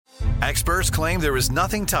Experts claim there is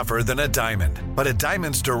nothing tougher than a diamond. But at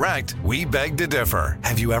Diamonds Direct, we beg to differ.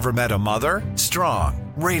 Have you ever met a mother?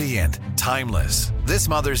 Strong, radiant, timeless. This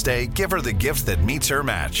Mother's Day, give her the gift that meets her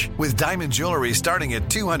match. With diamond jewelry starting at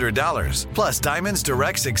 $200. Plus Diamonds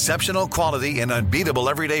Direct's exceptional quality and unbeatable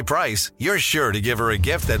everyday price, you're sure to give her a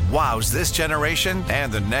gift that wows this generation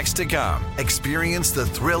and the next to come. Experience the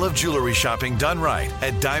thrill of jewelry shopping done right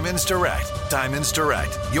at Diamonds Direct. Diamonds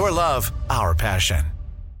Direct. Your love, our passion.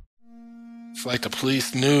 It's like the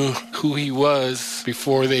police knew who he was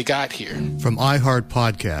before they got here. From iHeart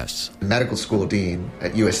Podcasts. The medical school dean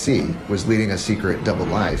at USC was leading a secret double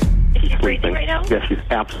life. She's breathing right now? Yes, she's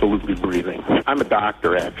absolutely breathing. I'm a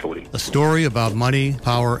doctor, actually. A story about money,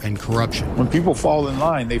 power, and corruption. When people fall in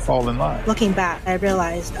line, they fall in line. Looking back, I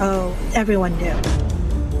realized, everyone knew.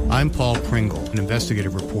 I'm Paul Pringle, an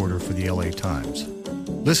investigative reporter for the LA Times.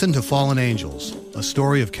 Listen to Fallen Angels, a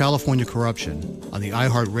story of California corruption on the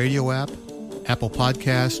iHeart Radio app, Apple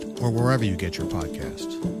Podcast, or wherever you get your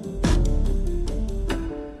podcasts.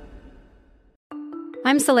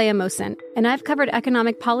 I'm Saleha Mohsin, and I've covered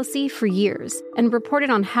economic policy for years and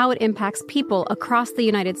reported on how it impacts people across the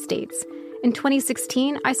United States. In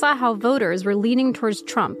 2016, I saw how voters were leaning towards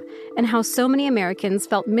Trump and how so many Americans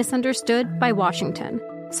felt misunderstood by Washington.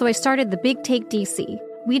 So I started The Big Take DC.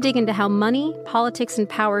 We dig into how money, politics, and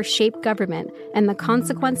power shape government and the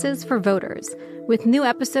consequences for voters. With new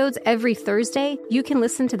episodes every Thursday, you can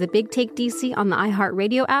listen to The Big Take DC on the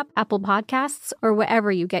iHeartRadio app, Apple Podcasts, or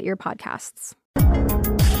wherever you get your podcasts.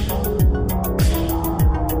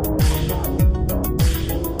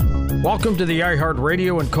 Welcome to the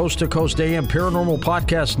iHeartRadio and Coast to Coast AM Paranormal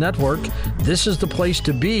Podcast Network. This is the place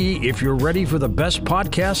to be if you're ready for the best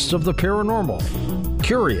podcasts of the paranormal.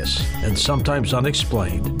 Curious and sometimes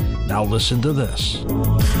unexplained. Now listen to this.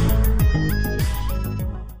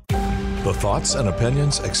 The thoughts and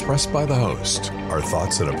opinions expressed by the host are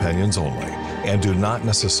thoughts and opinions only and do not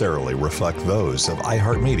necessarily reflect those of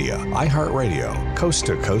iHeartMedia, iHeartRadio, Coast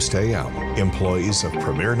to Coast AM, employees of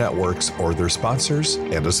Premier Networks, or their sponsors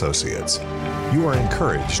and associates. You are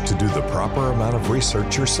encouraged to do the proper amount of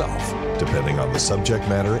research yourself, depending on the subject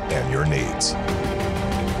matter and your needs.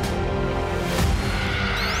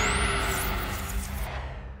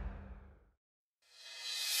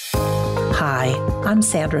 Hi, I'm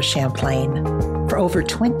Sandra Champlain. For over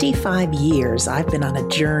 25 years, I've been on a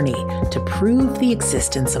journey to prove the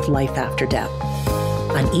existence of life after death.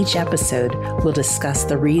 On each episode, we'll discuss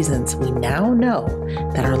the reasons we now know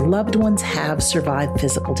that our loved ones have survived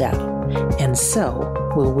physical death, and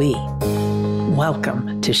so will we.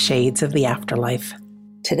 Welcome to Shades of the Afterlife.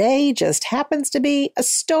 Today just happens to be a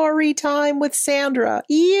story time with Sandra.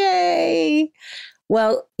 Yay!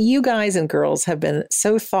 Well, you guys and girls have been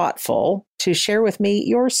so thoughtful to share with me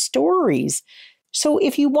your stories. So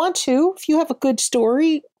if you have a good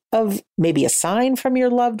story of maybe a sign from your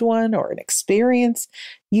loved one or an experience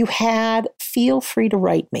you had, feel free to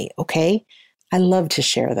write me, okay? I love to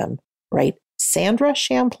share them, right?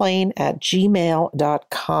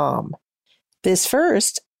 sandrachamplain@gmail.com. This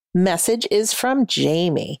first message is from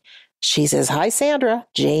Jamie. She says, "Hi, Sandra.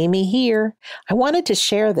 Jamie here. I wanted to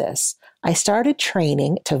share this. I started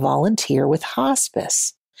training to volunteer with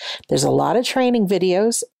hospice. There's a lot of training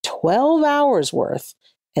videos, 12 hours worth,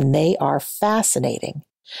 and they are fascinating.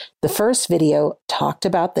 The first video talked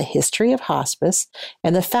about the history of hospice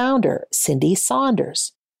and the founder, Cindy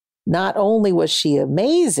Saunders. Not only was she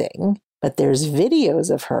amazing, but there's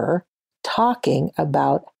videos of her talking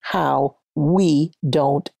about how we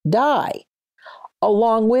don't die,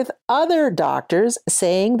 along with other doctors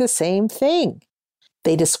saying the same thing.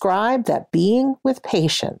 They describe that being with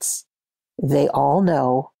patients, they all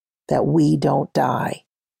know that we don't die,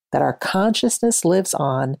 that our consciousness lives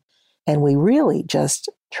on, and we really just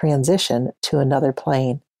transition to another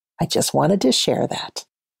plane. I just wanted to share that.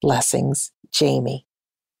 Blessings, Jamie."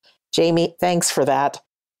 Jamie, thanks for that.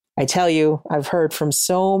 I tell you, I've heard from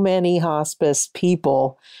so many hospice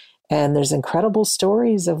people, and there's incredible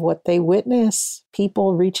stories of what they witness,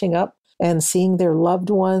 people reaching up and seeing their loved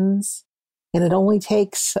ones. And it only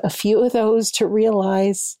takes a few of those to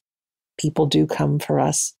realize people do come for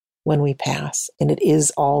us when we pass, and it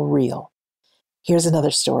is all real. Here's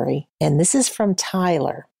another story, and this is from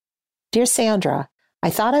Tyler. "Dear Sandra, I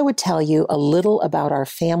thought I would tell you a little about our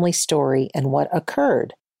family story and what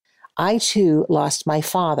occurred. I, too, lost my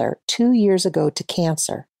father 2 years ago to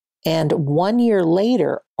cancer, and 1 year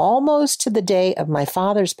later, almost to the day of my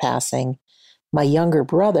father's passing, my younger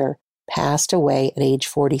brother passed away at age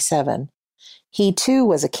 47. He, too,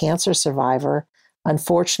 was a cancer survivor.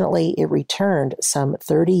 Unfortunately, it returned some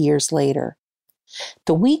 30 years later.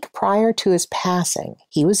 The week prior to his passing,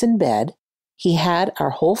 he was in bed. He had our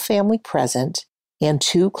whole family present and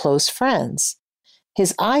 2 close friends.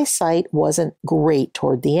 His eyesight wasn't great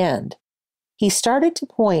toward the end. He started to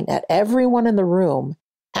point at everyone in the room,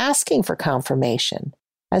 asking for confirmation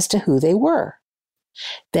as to who they were.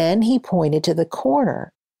 Then he pointed to the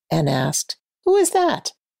corner and asked, "Who is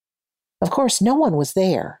that?" Of course, no one was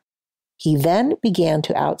there. He then began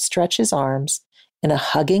to outstretch his arms in a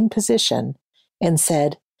hugging position and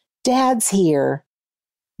said, "Dad's here."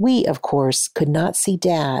 We, of course, could not see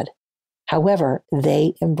Dad. However,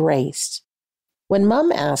 they embraced. When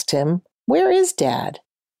Mom asked him, "Where is Dad?"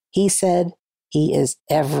 he said, "He is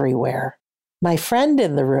everywhere." My friend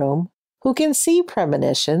in the room, who can see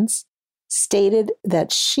premonitions, stated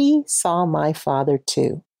that she saw my father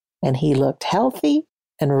too, and he looked healthy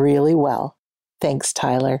and really well. Thanks,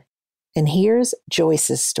 Tyler. And here's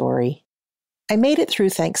Joyce's story. I made it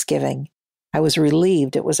through Thanksgiving. I was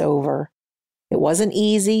relieved it was over. It wasn't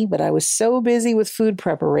easy, but I was so busy with food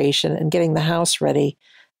preparation and getting the house ready,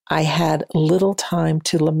 I had little time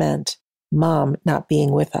to lament Mom not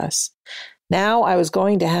being with us. Now I was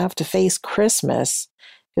going to have to face Christmas.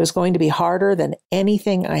 It was going to be harder than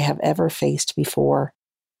anything I have ever faced before.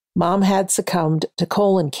 Mom had succumbed to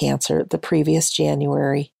colon cancer the previous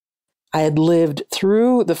January. I had lived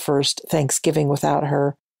through the first Thanksgiving without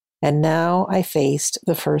her, and now I faced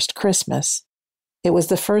the first Christmas. It was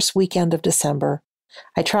the first weekend of December.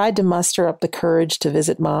 I tried to muster up the courage to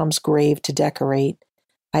visit Mom's grave to decorate.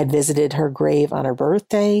 I had visited her grave on her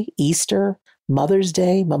birthday, Easter, Mother's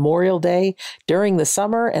Day, Memorial Day, during the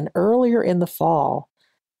summer, and earlier in the fall.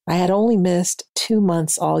 I had only missed 2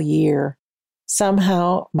 months all year.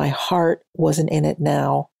 Somehow, my heart wasn't in it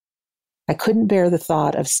now. I couldn't bear the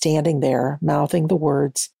thought of standing there, mouthing the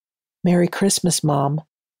words, "Merry Christmas, Mom,"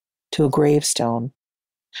 to a gravestone.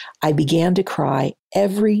 I began to cry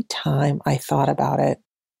every time I thought about it.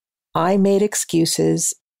 I made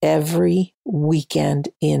excuses every weekend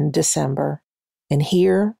in December. And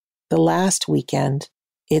here, the last weekend,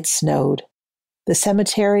 it snowed. The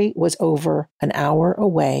cemetery was over an hour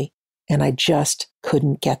away, and I just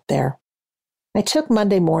couldn't get there. I took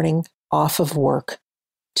Monday morning off of work.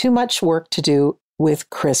 Too much work to do with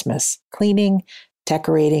Christmas, cleaning,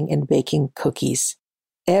 decorating, and baking cookies.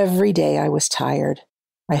 Every day I was tired.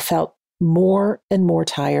 I felt more and more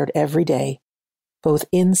tired every day, both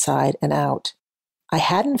inside and out. I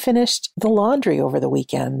hadn't finished the laundry over the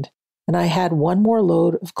weekend, and I had 1 more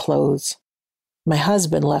load of clothes. My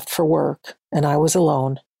husband left for work, and I was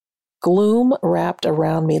alone. Gloom wrapped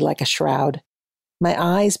around me like a shroud. My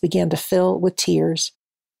eyes began to fill with tears.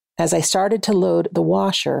 As I started to load the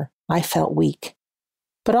washer, I felt weak.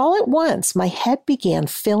 But all at once, my head began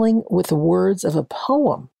filling with the words of a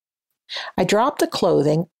poem. I dropped the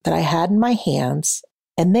clothing that I had in my hands,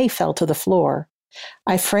 and they fell to the floor.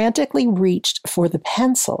 I frantically reached for the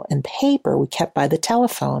pencil and paper we kept by the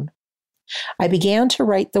telephone. I began to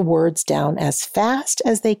write the words down as fast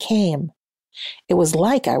as they came. It was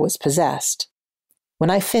like I was possessed. When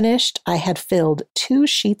I finished, I had filled 2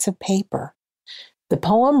 sheets of paper. The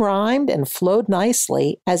poem rhymed and flowed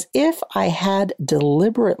nicely, as if I had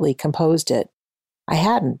deliberately composed it. I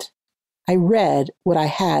hadn't. I read what I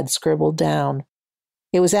had scribbled down.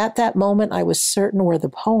 It was at that moment I was certain where the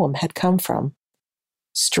poem had come from.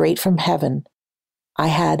 Straight from heaven. I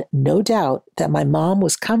had no doubt that my mom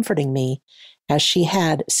was comforting me, as she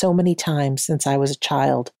had so many times since I was a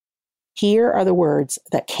child. Here are the words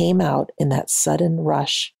that came out in that sudden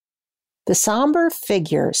rush. The somber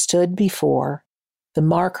figure stood before the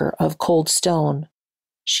marker of cold stone.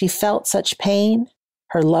 She felt such pain,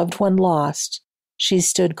 her loved one lost. She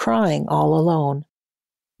stood crying all alone.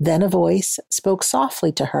 Then a voice spoke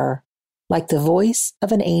softly to her, like the voice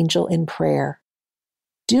of an angel in prayer.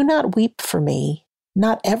 "Do not weep for me,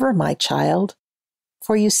 not ever, my child,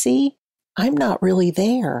 for you see, I'm not really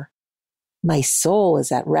there. My soul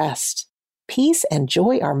is at rest. Peace and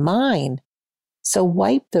joy are mine. So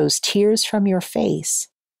wipe those tears from your face.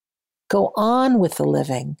 Go on with the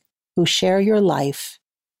living who share your life.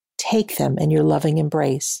 Take them in your loving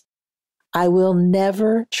embrace. I will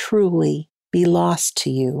never truly be lost to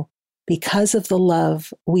you because of the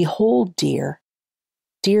love we hold dear.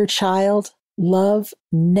 Dear child, love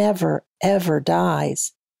never, ever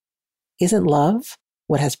dies. Isn't love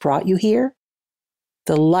what has brought you here?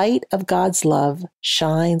 The light of God's love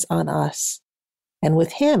shines on us, and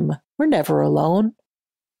with Him, we're never alone."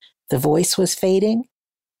 The voice was fading,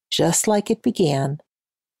 just like it began,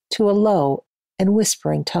 to a low and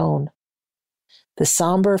whispering tone. The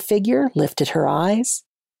somber figure lifted her eyes.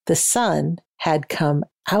 The sun had come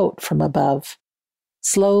out from above.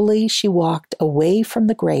 Slowly, she walked away from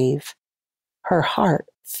the grave, her heart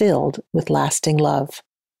filled with lasting love.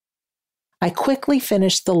 I quickly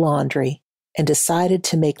finished the laundry and decided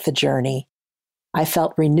to make the journey. I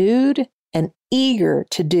felt renewed and eager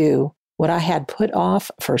to do what I had put off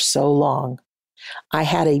for so long. I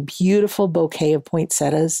had a beautiful bouquet of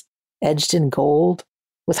poinsettias edged in gold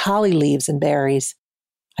with holly leaves and berries.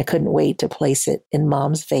 I couldn't wait to place it in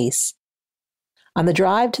Mom's vase. On the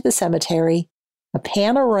drive to the cemetery, a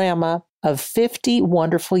panorama of 50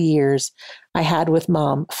 wonderful years I had with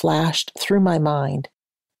Mom flashed through my mind.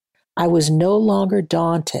 I was no longer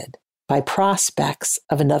daunted by prospects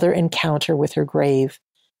of another encounter with her grave.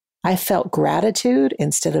 I felt gratitude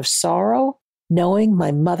instead of sorrow, knowing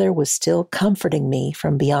my mother was still comforting me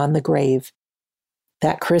from beyond the grave.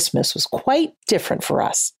 That Christmas was quite different for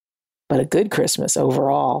us, but a good Christmas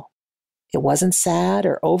overall. It wasn't sad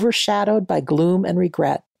or overshadowed by gloom and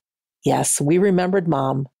regret. Yes, we remembered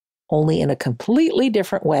Mom, only in a completely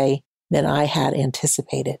different way than I had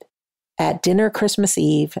anticipated. At dinner Christmas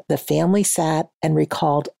Eve, the family sat and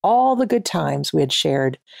recalled all the good times we had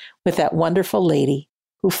shared with that wonderful lady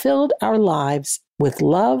who filled our lives with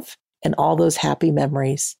love and all those happy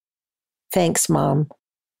memories. Thanks, Mom.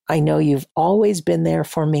 I know you've always been there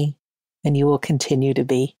for me, and you will continue to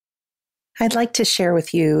be. I'd like to share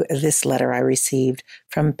with you this letter I received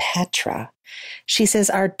from Petra. She says,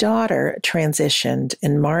 our daughter transitioned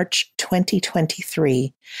in March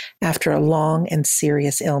 2023 after a long and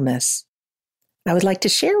serious illness. I would like to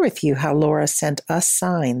share with you how Laura sent us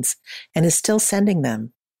signs and is still sending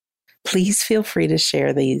them. Please feel free to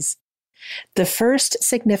share these. The first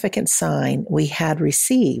significant sign we had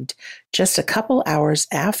received just a couple hours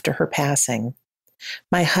after her passing.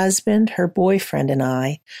 My husband, her boyfriend, and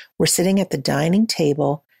I were sitting at the dining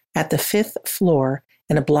table at the 5th floor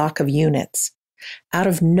in a block of units. Out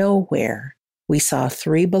of nowhere, we saw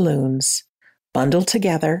 3 balloons, bundled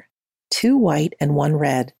together, 2 white and 1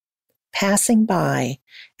 red, passing by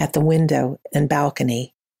at the window and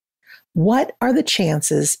balcony. What are the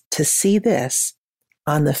chances to see this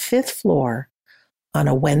on the 5th floor on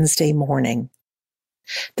a Wednesday morning?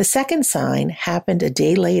 The second sign happened a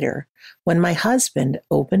day later when my husband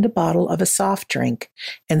opened a bottle of a soft drink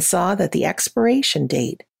and saw that the expiration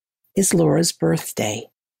date is Laura's birthday.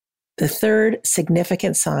 The third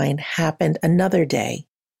significant sign happened another day.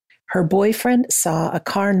 Her boyfriend saw a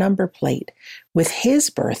car number plate with his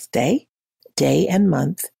birthday, day and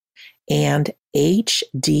month, and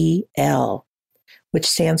HDL, which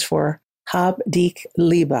stands for Hab dich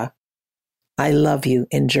Liebe, I love you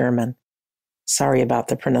in German. Sorry about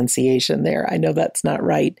the pronunciation there. I know that's not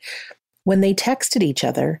right. When they texted each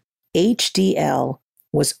other, HDL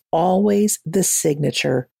was always the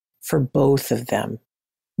signature for both of them.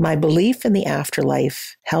 My belief in the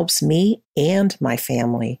afterlife helps me and my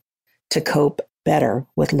family to cope better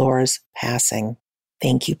with Laura's passing.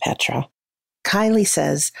 Thank you, Petra. Kylie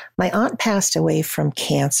says, my aunt passed away from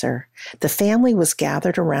cancer. The family was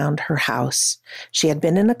gathered around her house. She had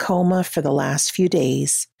been in a coma for the last few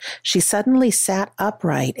days. She suddenly sat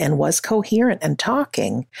upright and was coherent and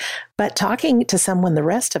talking, but talking to someone the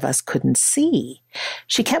rest of us couldn't see.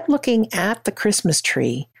 She kept looking at the Christmas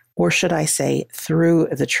tree, or should I say, through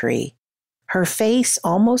the tree. Her face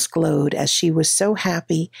almost glowed as she was so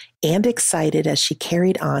happy and excited as she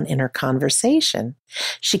carried on in her conversation.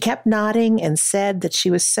 She kept nodding and said that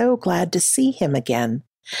she was so glad to see him again.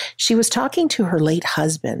 She was talking to her late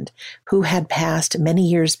husband, who had passed many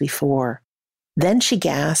years before. Then she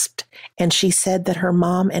gasped, and she said that her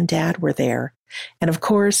mom and dad were there. And of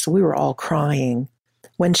course, we were all crying.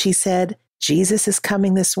 When she said, Jesus is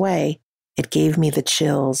coming this way, it gave me the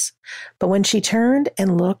chills. But when she turned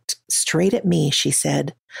and looked straight at me, she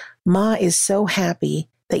said, Ma is so happy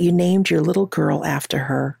that you named your little girl after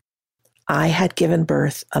her. I had given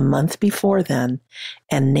birth a month before then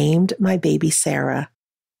and named my baby Sarah,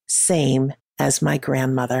 same as my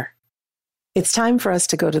grandmother. It's time for us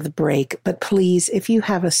to go to the break, but please, if you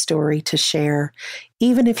have a story to share,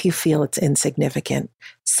 even if you feel it's insignificant,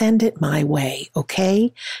 send it my way,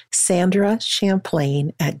 okay?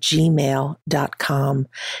 sandrachamplain@gmail.com.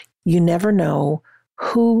 You never know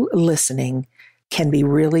who listening can be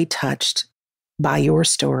really touched by your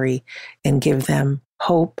story and give them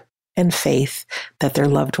hope and faith that their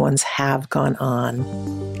loved ones have gone on.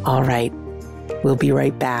 All right, we'll be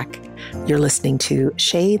right back. You're listening to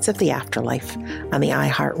Shades of the Afterlife on the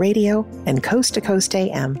iHeartRadio and Coast to Coast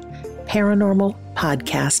AM Paranormal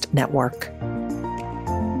Podcast Network.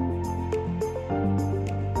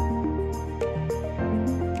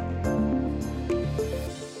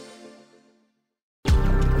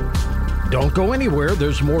 Don't go anywhere.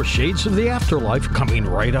 There's more Shades of the Afterlife coming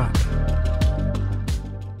right up.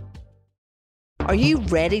 Are you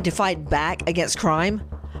ready to fight back against crime?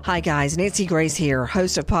 Hi guys, Nancy Grace here,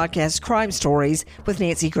 host of podcast Crime Stories with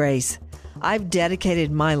Nancy Grace. I've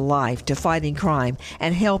dedicated my life to fighting crime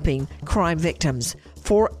and helping crime victims.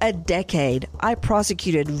 For a decade, I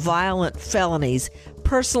prosecuted violent felonies,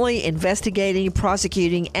 personally investigating,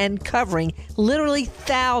 prosecuting, and covering literally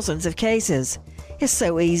thousands of cases. It's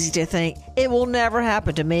so easy to think it will never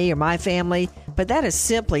happen to me or my family, but that is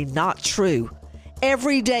simply not true.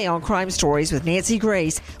 Every day on Crime Stories with Nancy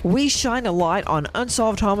Grace, we shine a light on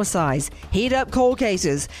unsolved homicides, heat up cold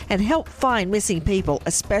cases, and help find missing people,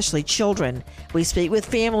 especially children. We speak with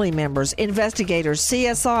family members, investigators,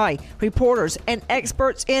 CSI, reporters, and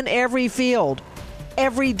experts in every field.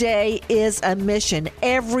 Every day is a mission.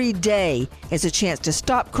 Every day is a chance to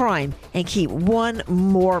stop crime and keep one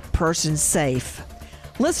more person safe.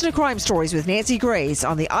 Listen to Crime Stories with Nancy Grace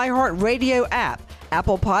on the iHeartRadio app,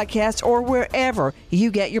 Apple Podcasts, or wherever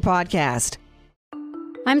you get your podcast.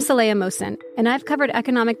 I'm Saleha Mohsen, and I've covered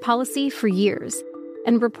economic policy for years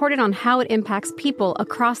and reported on how it impacts people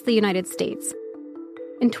across the United States.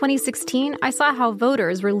 In 2016, I saw how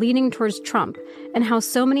voters were leaning towards Trump and how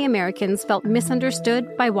so many Americans felt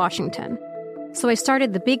misunderstood by Washington. So I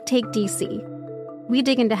started the Big Take DC. We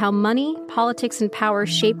dig into how money, politics, and power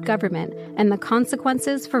shape government and the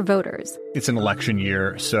consequences for voters. It's an election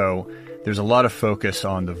year, so there's a lot of focus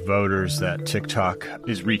on the voters that TikTok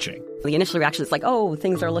is reaching. The initial reaction is like, oh,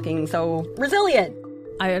 things are looking so resilient.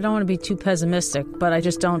 I don't want to be too pessimistic, but I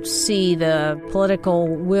just don't see the political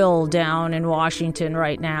will down in Washington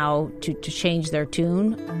right now to change their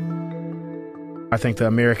tune. I think the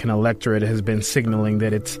American electorate has been signaling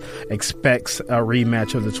that it expects a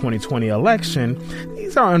rematch of the 2020 election.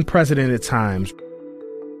 These are unprecedented times.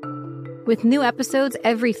 With new episodes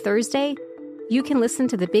every Thursday, you can listen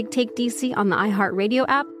to the Big Take DC on the iHeartRadio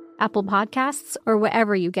app, Apple Podcasts, or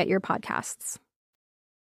wherever you get your podcasts.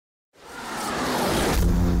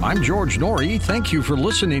 I'm George Norrie. Thank you for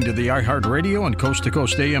listening to the iHeartRadio and Coast to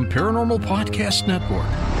Coast AM Paranormal Podcast Network.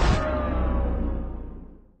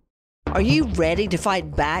 Are you ready to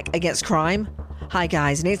fight back against crime? Hi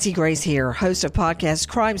guys, Nancy Grace here, host of podcast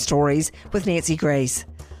Crime Stories with Nancy Grace.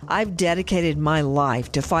 I've dedicated my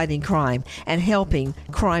life to fighting crime and helping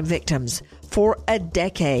crime victims. For a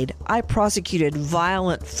decade, I prosecuted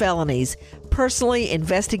violent felonies, personally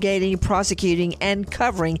investigating, prosecuting, and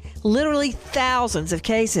covering literally thousands of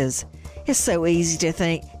cases. It's so easy to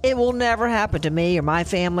think it will never happen to me or my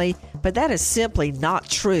family, but that is simply not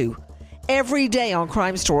true. Every day on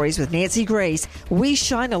Crime Stories with Nancy Grace, we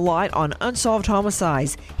shine a light on unsolved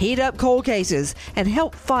homicides, heat up cold cases, and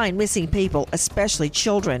help find missing people, especially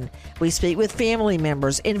children. We speak with family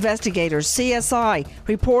members, investigators, CSI,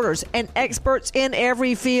 reporters, and experts in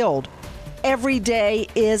every field. Every day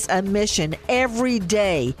is a mission. Every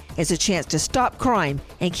day is a chance to stop crime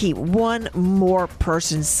and keep one more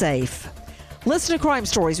person safe. Listen to Crime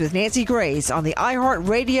Stories with Nancy Grace on the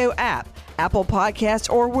iHeartRadio app, Apple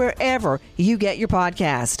Podcasts, or wherever you get your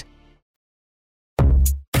podcast.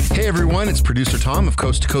 Hey everyone, it's producer Tom of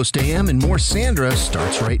Coast to Coast AM, and More Sandra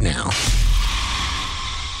starts right now.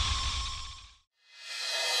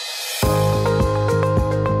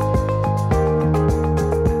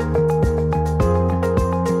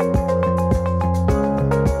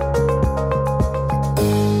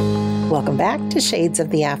 Welcome back to Shades of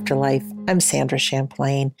the Afterlife. I'm Sandra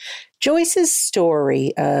Champlain. Joyce's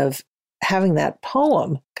story of having that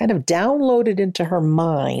poem kind of downloaded into her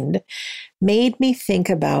mind made me think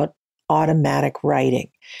about automatic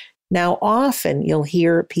writing. Now, often you'll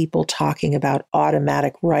hear people talking about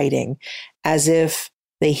automatic writing as if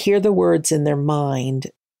they hear the words in their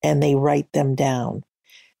mind and they write them down.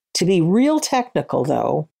 To be real technical,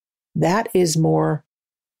 though, that is more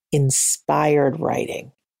inspired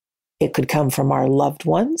writing. It could come from our loved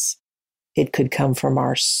ones. It could come from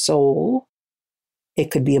our soul. It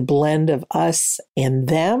could be a blend of us and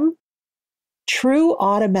them. True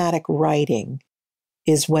automatic writing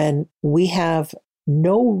is when we have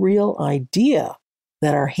no real idea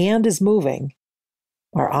that our hand is moving,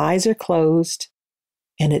 our eyes are closed,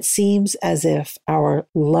 and it seems as if our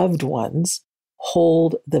loved ones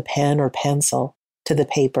hold the pen or pencil to the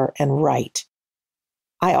paper and write.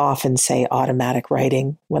 I often say automatic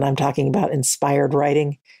writing when I'm talking about inspired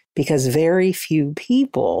writing because very few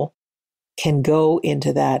people can go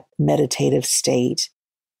into that meditative state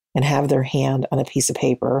and have their hand on a piece of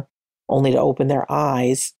paper only to open their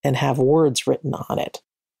eyes and have words written on it.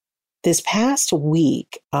 This past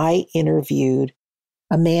week, I interviewed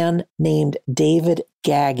a man named David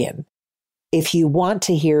Gaggin. If you want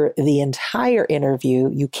to hear the entire interview,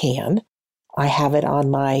 you can. I have it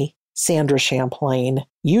on my Sandra Champlain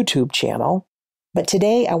YouTube channel. But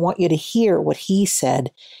today I want you to hear what he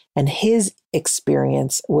said and his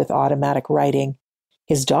experience with automatic writing.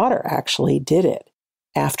 His daughter actually did it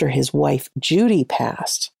after his wife Judy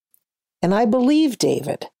passed. And I believe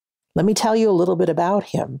David. Let me tell you a little bit about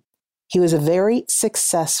him. He was a very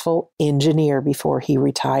successful engineer before he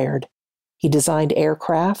retired. He designed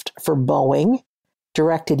aircraft for Boeing,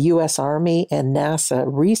 directed U.S. Army and NASA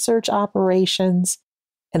research operations,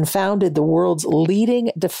 and founded the world's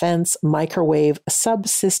leading defense microwave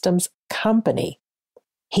subsystems company.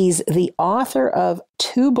 He's the author of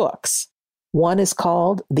 2 books. One is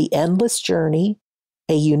called The Endless Journey,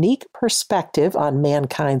 a unique perspective on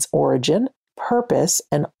mankind's origin, purpose,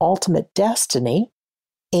 and ultimate destiny.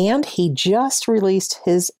 And he just released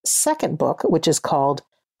his second book, which is called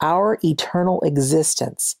Our Eternal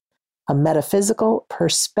Existence, a metaphysical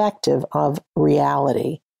perspective of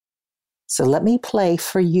reality. So let me play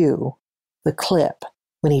for you the clip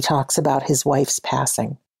when he talks about his wife's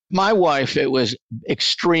passing. My wife, it was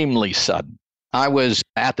extremely sudden. I was,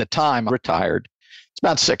 at the time, retired. It's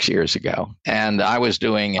about 6 years ago. And I was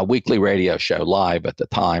doing a weekly radio show live at the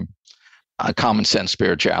time, a Common Sense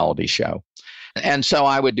Spirituality show. And so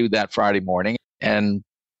I would do that Friday morning. And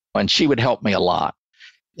she would help me a lot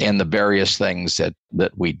in the various things that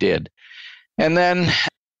we did. And then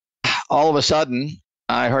all of a sudden,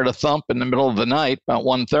 I heard a thump in the middle of the night, about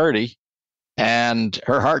 1:30, and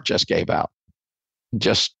her heart just gave out.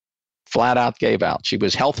 Just flat out gave out. She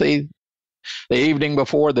was healthy the evening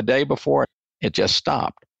before, the day before, it just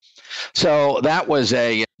stopped. So that was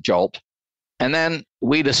a jolt. And then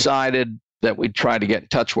we decided that we'd try to get in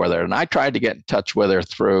touch with her. And I tried to get in touch with her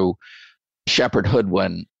through Shepard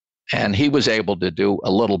Hoodwin, and he was able to do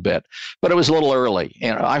a little bit, but it was a little early.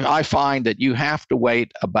 You know, I find that you have to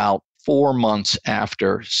wait about 4 months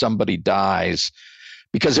after somebody dies,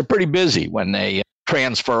 because they're pretty busy when they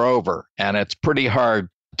transfer over, and it's pretty hard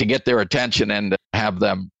to get their attention and to have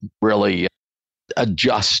them really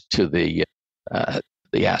adjust to the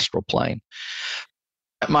astral plane.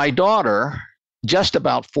 My daughter, just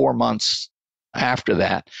about 4 months after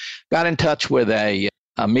that, got in touch with a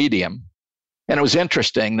medium, and it was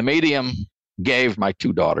interesting. The medium gave my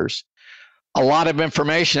 2 daughters a lot of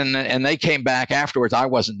information, and they came back afterwards. I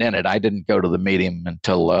wasn't in it. I didn't go to the medium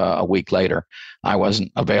until a week later. I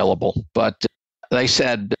wasn't available. But they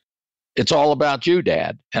said, "It's all about you,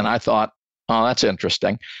 Dad." And I thought, oh, that's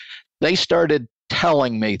interesting. They started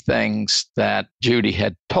telling me things that Judy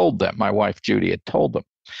had told them. My wife, Judy, had told them.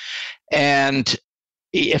 And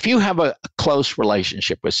if you have a close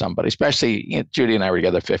relationship with somebody, especially Judy and I were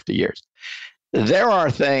together 50 years, there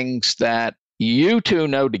are things that you two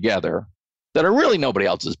know together that are really nobody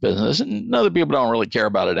else's business, and other people don't really care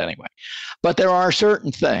about it anyway. But there are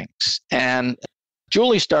certain things. And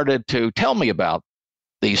Julie started to tell me about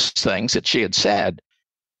these things that she had said,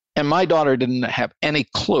 and my daughter didn't have any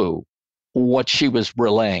clue what she was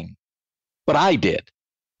relaying, but I did.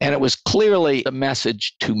 And it was clearly a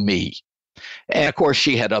message to me. And of course,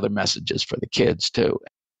 she had other messages for the kids too.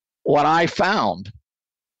 What I found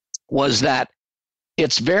was that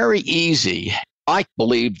it's very easy. I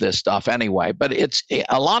believe this stuff anyway, but it's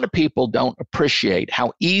a lot of people don't appreciate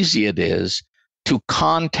how easy it is to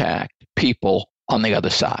contact people on the other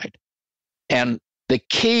side. And the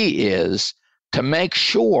key is to make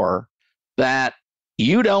sure that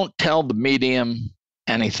you don't tell the medium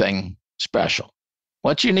anything special.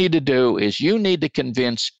 What you need to do is you need to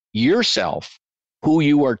convince yourself who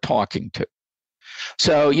you are talking to.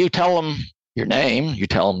 So you tell them your name, you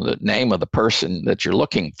tell them the name of the person that you're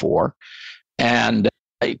looking for, and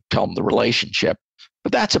you tell them the relationship.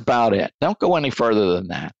 But that's about it. Don't go any further than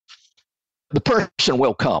that. The person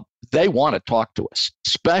will come. They want to talk to us,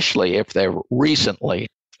 especially if they recently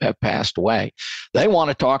have passed away. They want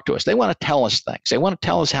to talk to us. They want to tell us things. They want to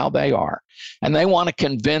tell us how they are. And they want to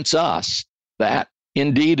convince us that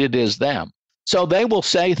indeed it is them. So they will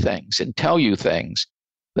say things and tell you things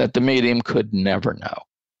that the medium could never know.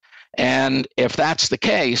 And if that's the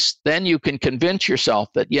case, then you can convince yourself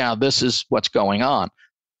that, yeah, this is what's going on.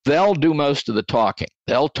 They'll do most of the talking.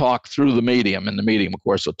 They'll talk through the medium, and the medium, of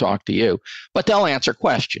course, will talk to you. But they'll answer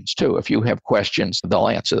questions, too. If you have questions, they'll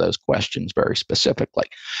answer those questions very specifically.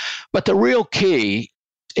 But the real key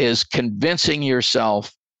is convincing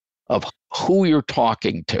yourself of who you're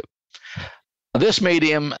talking to. This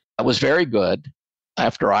medium was very good.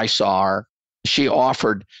 After I saw her, she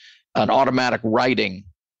offered an automatic writing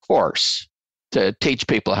course to teach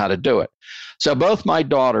people how to do it. So both my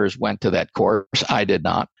daughters went to that course. I did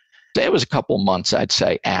not. It was a couple months, I'd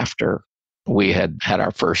say, after we had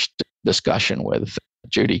our first discussion with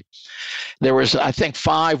Judy. There was, I think,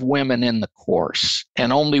 5 women in the course,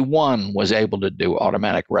 and only one was able to do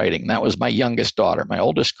automatic writing. That was my youngest daughter. My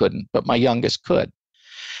oldest couldn't, but my youngest could.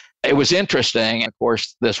 It was interesting. Of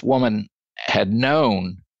course, this woman had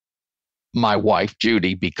known my wife,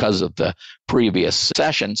 Judy, because of the previous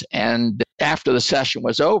sessions. And after the session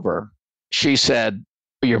was over, she said,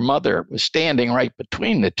 your mother was standing right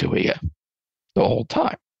between the two of you the whole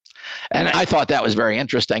time. And I thought that was very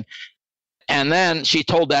interesting. And then she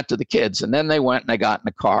told that to the kids. And then they went and they got in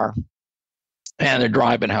the car and they're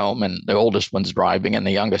driving home. And the oldest one's driving and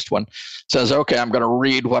the youngest one says, okay, I'm going to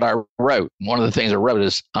read what I wrote. And one of the things I wrote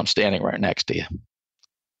is, I'm standing right next to you.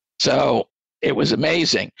 So it was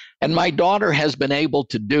amazing. And my daughter has been able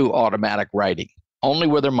to do automatic writing only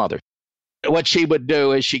with her mother. What she would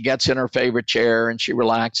do is she gets in her favorite chair and she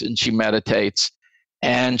relaxes and she meditates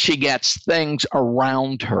and she gets things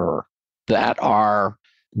around her that are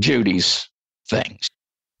Judy's things,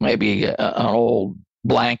 maybe an old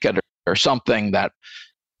blanket or something that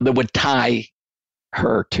would tie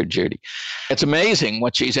her to Judy. It's amazing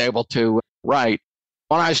what she's able to write.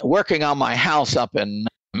 When I was working on my house up in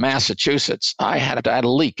Massachusetts, I had a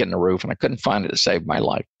leak in the roof and I couldn't find it to save my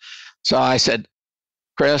life. So I said,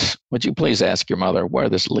 Chris, would you please ask your mother where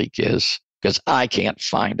this leak is? Because I can't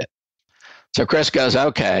find it. So Chris goes,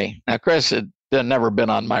 okay. Now, Chris had never been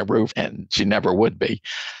on my roof, and she never would be.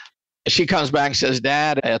 She comes back and says,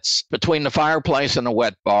 Dad, it's between the fireplace and the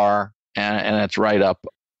wet bar, and it's right up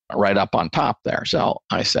on top there. So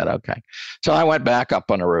I said, okay. So I went back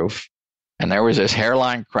up on the roof, and there was this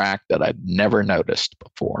hairline crack that I'd never noticed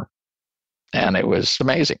before. And it was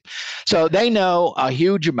amazing. So they know a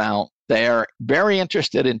huge amount. They're very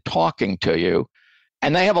interested in talking to you,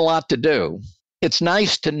 and they have a lot to do. It's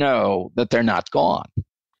nice to know that they're not gone.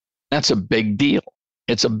 That's a big deal.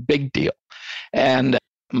 It's a big deal. And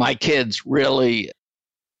my kids really,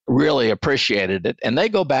 really appreciated it. And they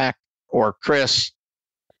go back, or Chris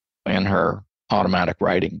in her automatic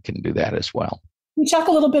writing can do that as well. Can you talk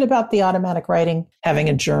a little bit about the automatic writing, having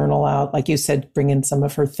a journal out, like you said, bring in some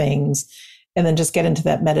of her things, and then just get into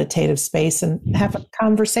that meditative space and have a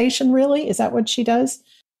conversation, really? Is that what she does?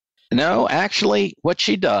 No, actually, what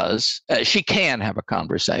she does, she can have a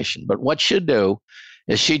conversation, but what she'll do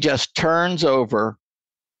is she just turns over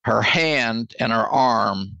her hand and her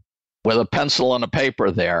arm with a pencil and a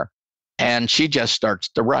paper there, and she just starts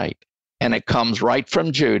to write. And it comes right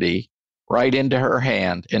from Judy, right into her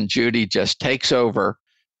hand, and Judy just takes over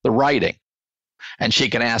the writing. And she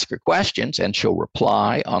can ask her questions, and she'll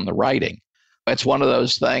reply on the writing. It's one of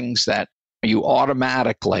those things that you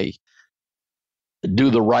automatically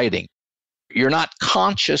do the writing. You're not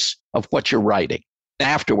conscious of what you're writing.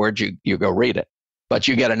 Afterwards, you go read it, but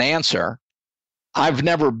you get an answer. I've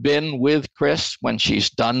never been with Chris when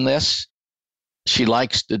she's done this. She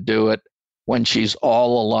likes to do it when she's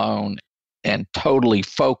all alone and totally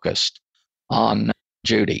focused on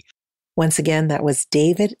Judy. Once again, that was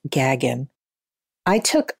David Gaggin. I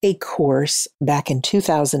took a course back in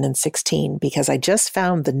 2016 because I just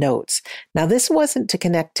found the notes. Now, this wasn't to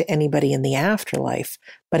connect to anybody in the afterlife,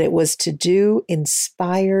 but it was to do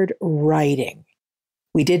inspired writing.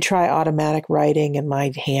 We did try automatic writing, and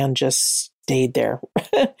my hand just stayed there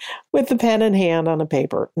with the pen in hand on a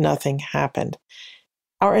paper. Nothing happened.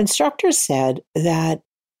 Our instructor said that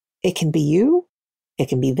it can be you, it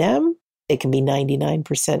can be them, it can be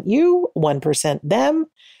 99% you, 1% them.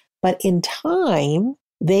 But in time,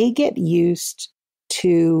 they get used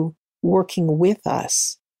to working with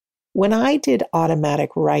us. When I did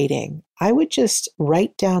automatic writing, I would just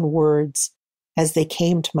write down words as they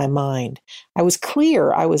came to my mind. I was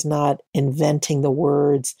clear I was not inventing the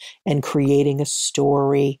words and creating a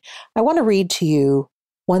story. I want to read to you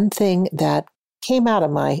one thing that came out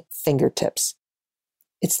of my fingertips.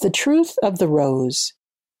 It's the truth of the rose.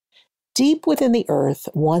 Deep within the earth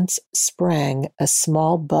once sprang a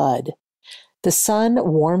small bud. The sun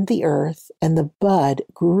warmed the earth, and the bud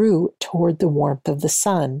grew toward the warmth of the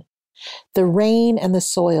sun. The rain and the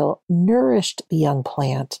soil nourished the young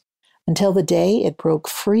plant until the day it broke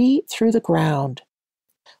free through the ground.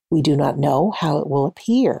 We do not know how it will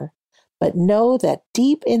appear, but know that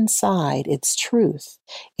deep inside its truth,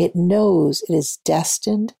 it knows it is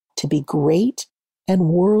destined to be great and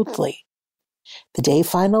worldly. The day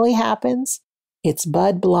finally happens, its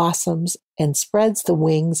bud blossoms and spreads the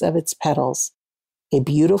wings of its petals. A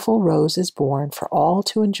beautiful rose is born for all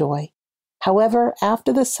to enjoy. However,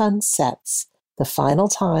 after the sun sets, the final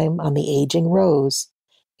time on the aging rose,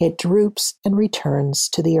 it droops and returns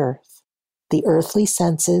to the earth. The earthly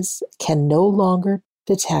senses can no longer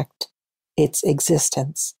detect its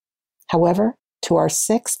existence. However, to our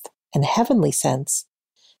sixth and heavenly sense,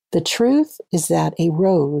 the truth is that a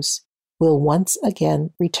rose will once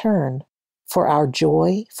again return for our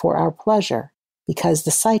joy, for our pleasure, because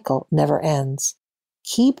the cycle never ends.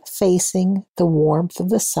 Keep facing the warmth of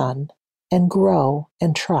the sun and grow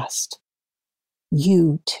and trust.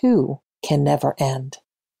 You too can never end.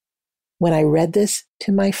 When I read this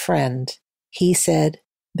to my friend, he said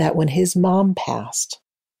that when his mom passed,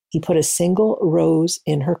 he put a single rose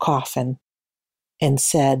in her coffin and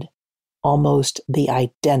said almost the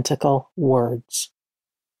identical words.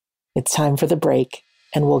 It's time for the break,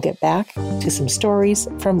 and we'll get back to some stories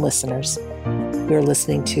from listeners. You're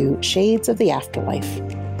listening to Shades of the Afterlife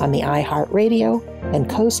on the iHeartRadio and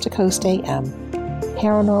Coast to Coast AM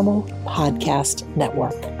Paranormal Podcast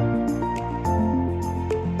Network.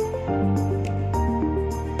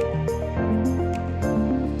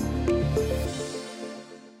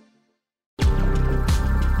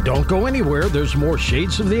 Don't go anywhere. There's more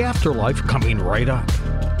Shades of the Afterlife coming right up.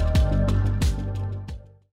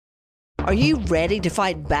 Are you ready to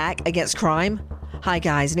fight back against crime? Hi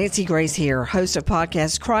guys, Nancy Grace here, host of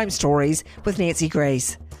podcast Crime Stories with Nancy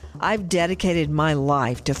Grace. I've dedicated my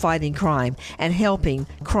life to fighting crime and helping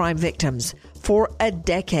crime victims. For a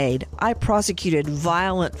decade, I prosecuted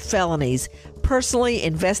violent felonies, personally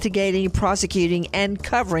investigating, prosecuting, and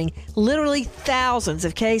covering literally thousands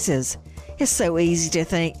of cases. It's so easy to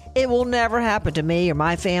think it will never happen to me or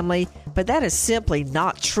my family, but that is simply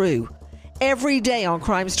not true. Every day on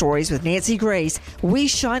Crime Stories with Nancy Grace, we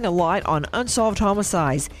shine a light on unsolved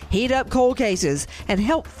homicides, heat up cold cases, and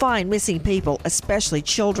help find missing people, especially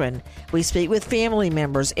children. We speak with family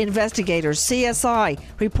members, investigators, CSI,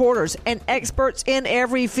 reporters, and experts in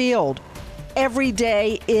every field. Every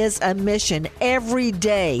day is a mission. Every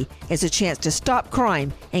day is a chance to stop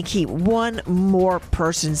crime and keep one more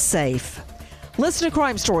person safe. Listen to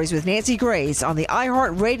Crime Stories with Nancy Grace on the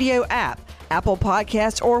iHeartRadio app, Apple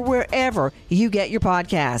Podcasts, or wherever you get your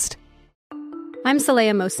podcast. I'm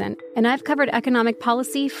Saleha Mohsin, and I've covered economic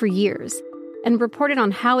policy for years and reported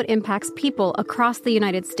on how it impacts people across the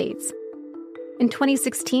United States. In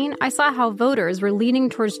 2016, I saw how voters were leaning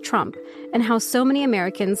towards Trump and how so many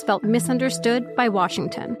Americans felt misunderstood by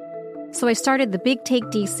Washington. So I started the Big Take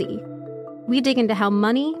DC. We dig into how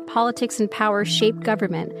money, politics, and power shape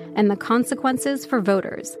government and the consequences for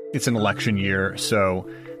voters. It's an election year, so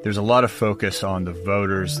there's a lot of focus on the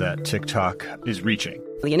voters that TikTok is reaching.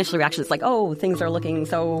 The initial reaction is like, oh, things are looking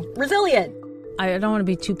so resilient. I don't want to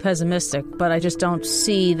be too pessimistic, but I just don't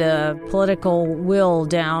see the political will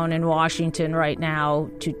down in Washington right now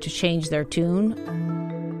to change their tune.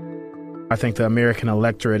 I think the American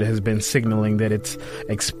electorate has been signaling that it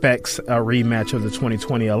expects a rematch of the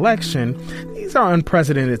 2020 election. These are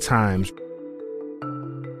unprecedented times.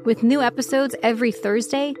 With new episodes every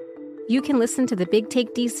Thursday, you can listen to the Big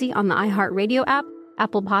Take DC on the iHeartRadio app,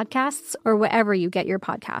 Apple Podcasts, or wherever you get your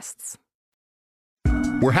podcasts.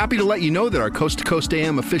 We're happy to let you know that our Coast to Coast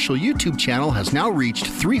AM official YouTube channel has now reached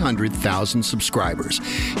 300,000 subscribers.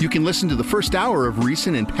 You can listen to the first hour of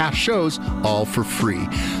recent and past shows all for free.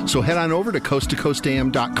 So head on over to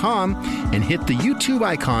coasttocoastam.com and hit the YouTube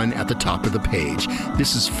icon at the top of the page.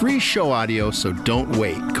 This is free show audio, so don't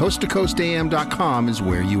wait. coasttocoastam.com is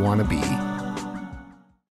where you want to be.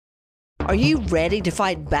 Are you ready to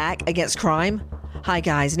fight back against crime? Hi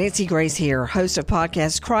guys, Nancy Grace here, host of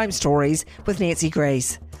podcast Crime Stories with Nancy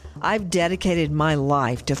Grace. I've dedicated my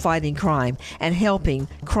life to fighting crime and helping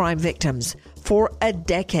crime victims. For a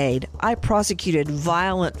decade, I prosecuted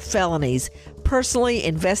violent felonies, personally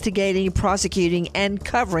investigating, prosecuting, and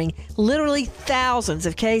covering literally thousands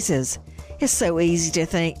of cases. It's so easy to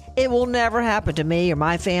think it will never happen to me or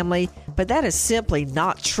my family, but that is simply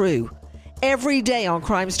not true. Every day on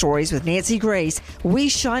Crime Stories with Nancy Grace, we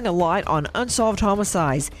shine a light on unsolved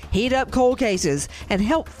homicides, heat up cold cases, and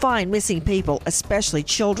help find missing people, especially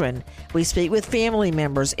children. We speak with family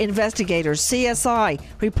members, investigators, CSI,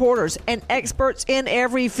 reporters, and experts in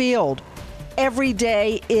every field. Every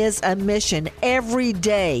day is a mission. Every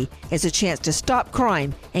day is a chance to stop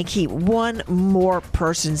crime and keep one more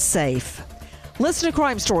person safe. Listen to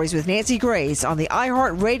Crime Stories with Nancy Grace on the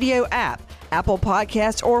iHeartRadio app, Apple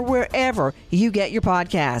Podcasts, or wherever you get your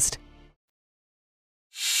podcast.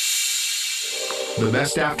 The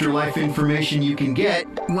best afterlife information you can get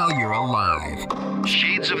while you're alive.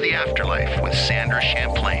 Shades of the Afterlife with Sandra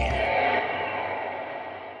Champlain.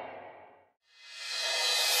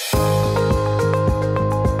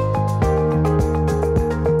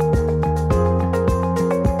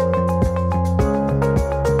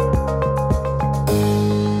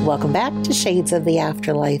 Welcome back to to Shades of the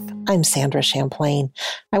Afterlife. I'm Sandra Champlain.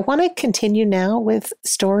 I want to continue now with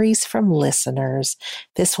stories from listeners.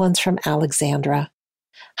 This one's from Alexandra.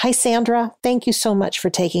 Hi, Sandra. Thank you so much for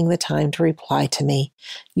taking the time to reply to me.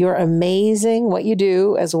 You're amazing what you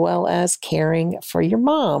do, as well as caring for your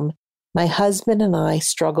mom. My husband and I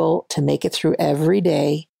struggle to make it through every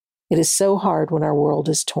day. It is so hard when our world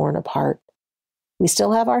is torn apart. We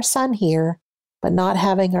still have our son here, but not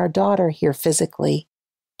having our daughter here physically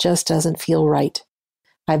just doesn't feel right.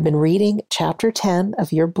 I've been reading chapter 10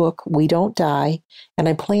 of your book, We Don't Die, and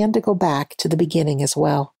I plan to go back to the beginning as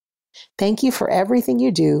well. Thank you for everything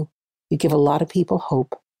you do. You give a lot of people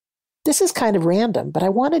hope. This is kind of random, but I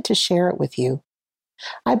wanted to share it with you.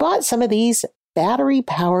 I bought some of these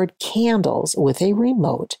battery-powered candles with a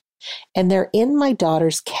remote, and they're in my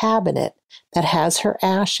daughter's cabinet that has her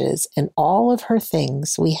ashes and all of her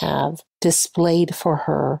things we have displayed for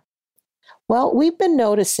her. Well, we've been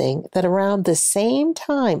noticing that around the same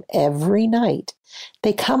time every night,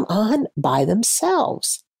 they come on by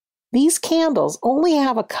themselves. These candles only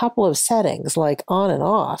have a couple of settings, like on and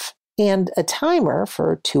off, and a timer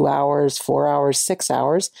for 2 hours, 4 hours, 6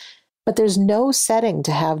 hours, but there's no setting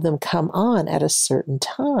to have them come on at a certain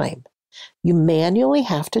time. You manually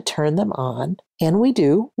have to turn them on, and we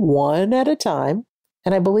do, one at a time,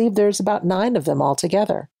 and I believe there's about 9 of them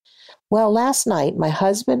altogether. Well, last night, my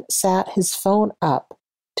husband sat his phone up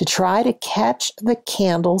to try to catch the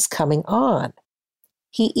candles coming on.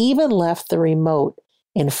 He even left the remote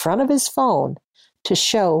in front of his phone to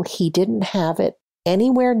show he didn't have it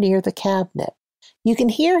anywhere near the cabinet. You can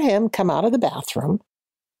hear him come out of the bathroom,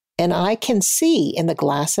 and I can see in the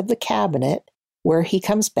glass of the cabinet where he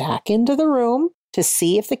comes back into the room to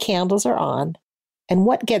see if the candles are on. And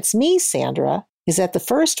what gets me, Sandra, is that the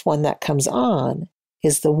first one that comes on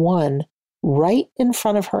is the one right in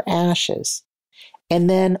front of her ashes. And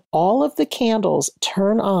then all of the candles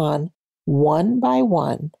turn on one by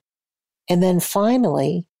one. And then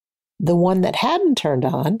finally, the one that hadn't turned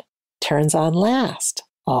on turns on last,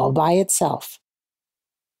 all by itself.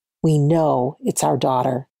 We know it's our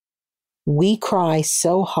daughter. We cry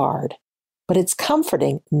so hard, but it's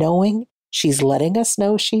comforting knowing she's letting us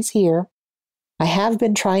know she's here. I have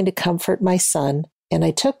been trying to comfort my son, and I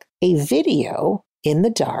took a video in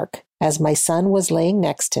the dark as my son was laying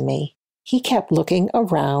next to me. He kept looking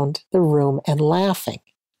around the room and laughing.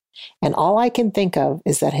 And all I can think of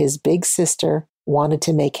is that his big sister wanted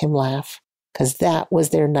to make him laugh, because that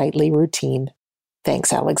was their nightly routine.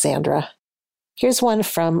 Thanks, Alexandra. Here's one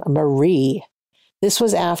from Marie. This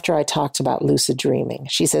was after I talked about lucid dreaming.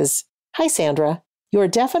 She says, Hi, Sandra. You are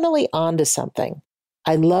definitely onto something.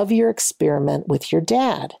 I love your experiment with your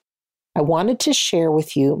dad. I wanted to share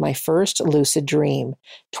with you my first lucid dream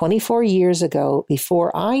 24 years ago,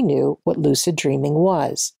 before I knew what lucid dreaming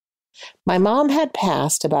was. My mom had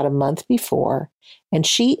passed about a month before, and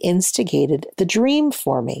she instigated the dream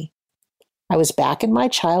for me. I was back in my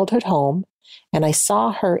childhood home, and I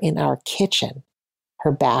saw her in our kitchen.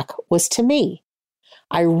 Her back was to me.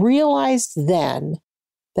 I realized then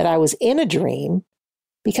that I was in a dream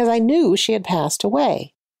because I knew she had passed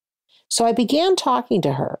away. So I began talking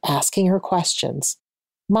to her, asking her questions.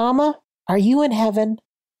 Mama, are you in heaven?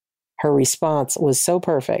 Her response was so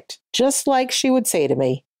perfect, just like she would say to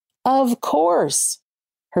me, Of course.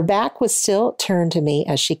 Her back was still turned to me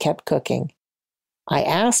as she kept cooking. I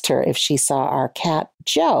asked her if she saw our cat,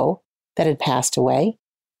 Joe, that had passed away,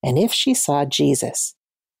 and if she saw Jesus.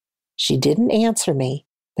 She didn't answer me,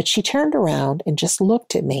 but she turned around and just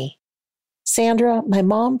looked at me. Sandra, my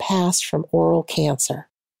mom passed from oral cancer.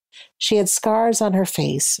 She had scars on her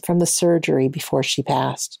face from the surgery before she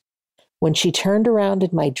passed. When she turned around in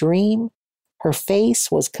my dream, her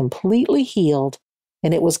face was completely healed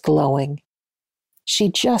and it was glowing.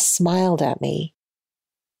 She just smiled at me.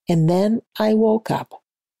 And then I woke up.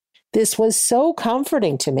 This was so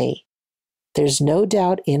comforting to me. There's no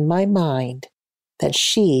doubt in my mind that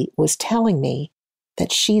she was telling me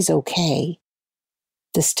that she's okay.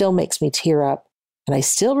 This still makes me tear up, and I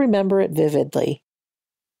still remember it vividly.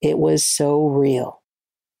 It was so real.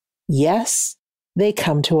 Yes, they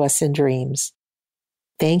come to us in dreams.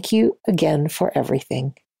 Thank you again for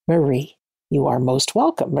everything. Marie, you are most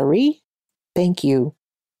welcome, Marie. Thank you.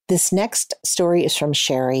 This next story is from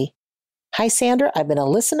Sherry. Hi, Sandra. I've been a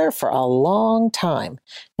listener for a long time.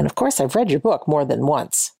 And of course, I've read your book more than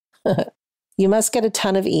once. You must get a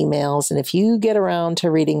ton of emails. And if you get around to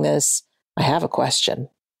reading this, I have a question.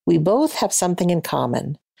 We both have something in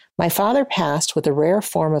common. My father passed with a rare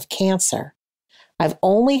form of cancer. I've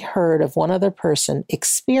only heard of one other person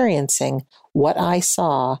experiencing what I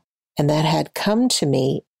saw, and that had come to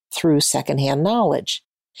me through secondhand knowledge.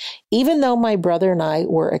 Even though my brother and I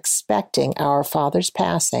were expecting our father's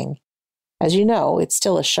passing, as you know, it's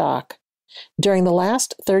still a shock. During the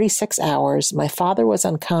last 36 hours, my father was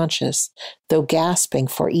unconscious, though gasping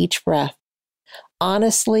for each breath.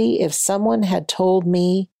 Honestly, if someone had told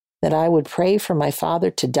me that I would pray for my father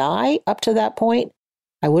to die up to that point,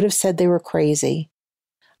 I would have said they were crazy.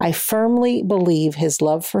 I firmly believe his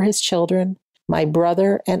love for his children, my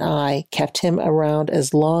brother, and I kept him around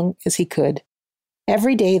as long as he could.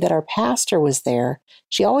 Every day that our pastor was there,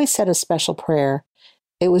 she always said a special prayer.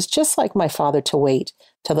 It was just like my father to wait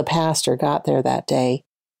till the pastor got there that day.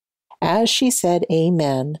 As she said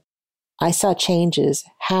amen, I saw changes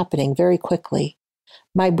happening very quickly.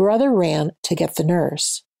 My brother ran to get the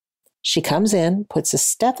nurse. She comes in, puts a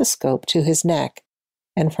stethoscope to his neck,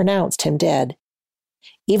 and pronounced him dead.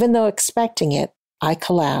 Even though expecting it, I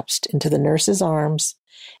collapsed into the nurse's arms,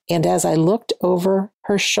 and as I looked over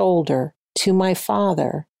her shoulder to my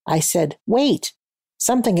father, I said, "Wait,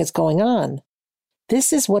 something is going on."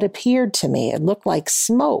 This is what appeared to me. It looked like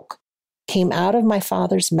smoke came out of my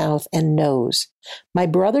father's mouth and nose. My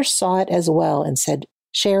brother saw it as well and said,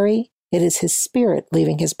 "Sherry, it is his spirit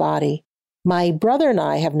leaving his body." My brother and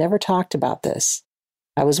I have never talked about this.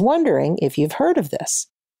 I was wondering if you've heard of this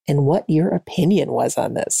and what your opinion was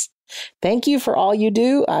on this. Thank you for all you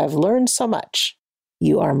do. I've learned so much.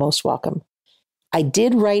 You are most welcome. I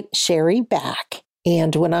did write Sherry back.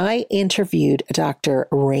 And when I interviewed Dr.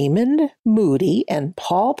 Raymond Moody and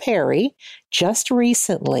Paul Perry just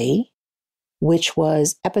recently, which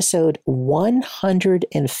was episode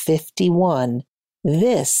 151,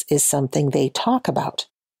 this is something they talk about.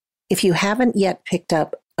 If you haven't yet picked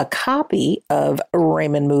up a copy of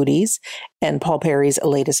Raymond Moody's and Paul Perry's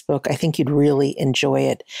latest book, I think you'd really enjoy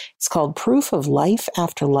it. It's called Proof of Life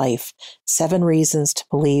After Life, 7 Reasons to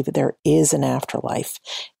Believe There Is an Afterlife.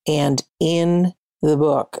 And in the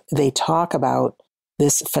book, they talk about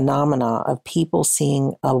this phenomena of people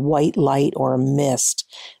seeing a white light or a mist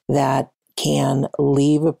that can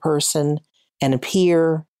leave a person and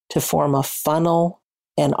appear to form a funnel.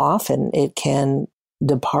 And often it can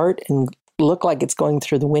depart and look like it's going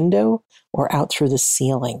through the window or out through the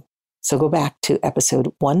ceiling. So go back to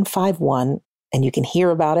episode 151 and you can hear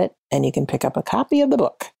about it and you can pick up a copy of the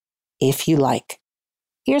book if you like.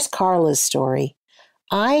 Here's Carla's story.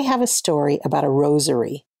 I have a story about a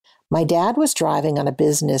rosary. My dad was driving on a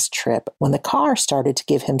business trip when the car started to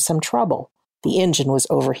give him some trouble. The engine was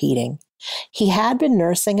overheating. He had been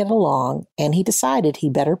nursing it along, and he decided he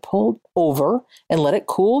better pull over and let it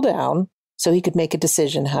cool down so he could make a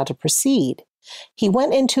decision how to proceed. He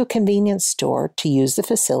went into a convenience store to use the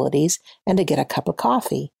facilities and to get a cup of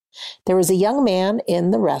coffee. There was a young man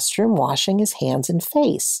in the restroom washing his hands and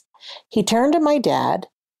face. He turned to my dad,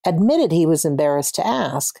 admitted he was embarrassed to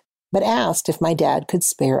ask, but asked if my dad could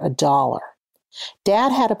spare $1.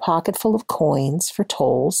 Dad had a pocket full of coins for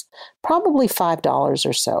tolls, probably $5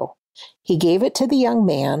 or so. He gave it to the young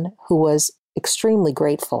man, who was extremely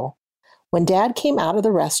grateful. When Dad came out of the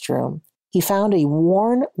restroom, he found a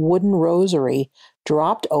worn wooden rosary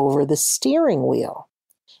dropped over the steering wheel.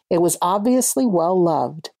 It was obviously well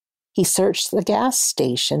loved. He searched the gas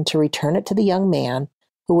station to return it to the young man,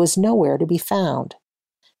 who was nowhere to be found.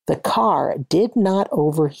 The car did not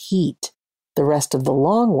overheat the rest of the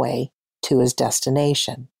long way to his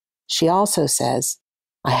destination. She also says,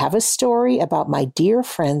 I have a story about my dear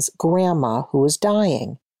friend's grandma who was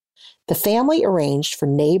dying. The family arranged for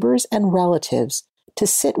neighbors and relatives to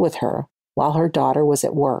sit with her while her daughter was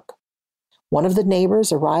at work. One of the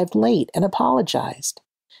neighbors arrived late and apologized.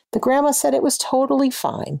 The grandma said it was totally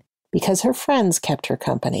fine because her friends kept her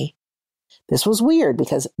company. This was weird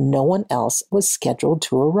because no one else was scheduled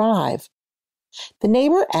to arrive. The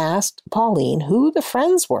neighbor asked Pauline who the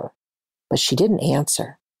friends were, but she didn't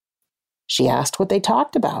answer. She asked what they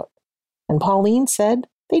talked about, and Pauline said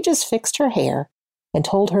they just fixed her hair and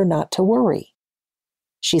told her not to worry.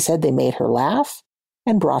 She said they made her laugh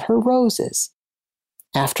and brought her roses.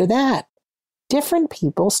 After that, different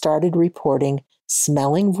people started reporting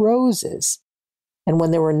smelling roses, and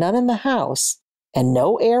when there were none in the house, and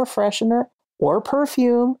no air freshener or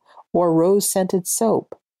perfume or rose-scented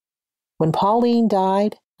soap. When Pauline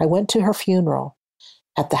died, I went to her funeral.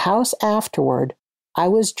 At the house afterward, I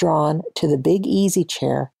was drawn to the big easy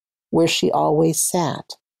chair where she always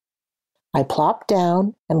sat. I plopped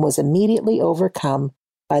down and was immediately overcome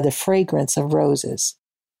by the fragrance of roses.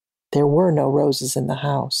 There were no roses in the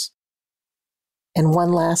house. And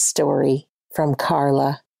one last story from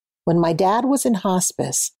Carla. When my dad was in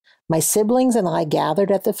hospice, my siblings and I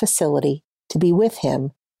gathered at the facility to be with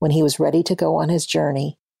him when he was ready to go on his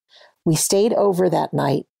journey. We stayed over that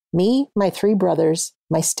night, me, my 3 brothers,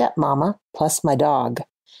 my stepmama, plus my dog.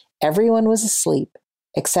 Everyone was asleep,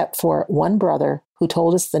 except for one brother who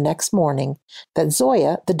told us the next morning that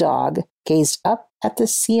Zoya, the dog, gazed up at the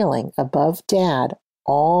ceiling above Dad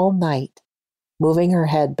all night, moving her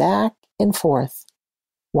head back and forth,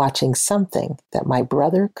 watching something that my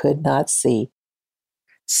brother could not see.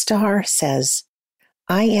 Star says,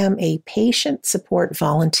 I am a patient support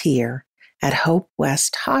volunteer at Hope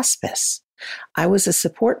West Hospice. I was a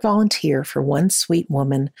support volunteer for one sweet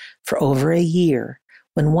woman for over a year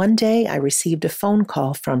when one day I received a phone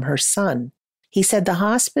call from her son. He said the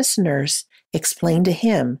hospice nurse explained to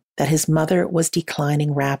him that his mother was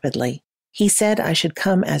declining rapidly. He said I should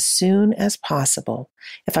come as soon as possible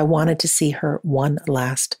if I wanted to see her one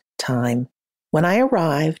last time. When I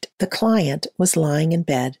arrived, the client was lying in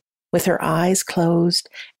bed with her eyes closed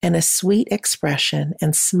and a sweet expression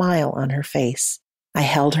and smile on her face. I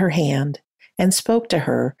held her hand and spoke to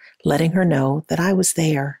her, letting her know that I was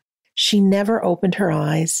there. She never opened her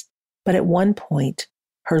eyes, but at one point,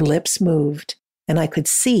 her lips moved, and I could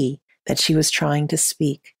see that she was trying to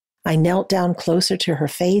speak. I knelt down closer to her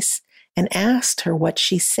face and asked her what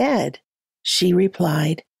she said. She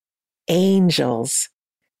replied, "Angels,"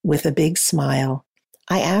 with a big smile.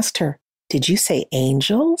 I asked her, "Did you say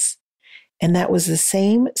angels?" And that was the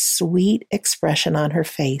same sweet expression on her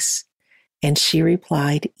face. And she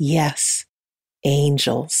replied, "Yes,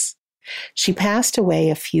 angels." She passed away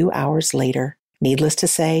a few hours later. Needless to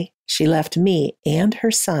say, she left me and her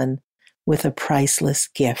son with a priceless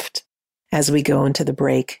gift. As we go into the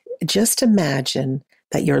break, just imagine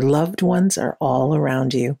that your loved ones are all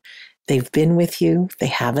around you. They've been with you. They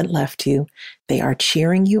haven't left you. They are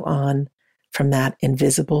cheering you on from that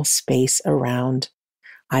invisible space around.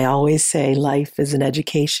 I always say life is an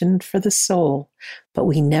education for the soul, but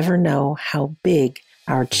we never know how big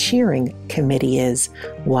our cheering committee is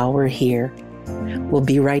while we're here. We'll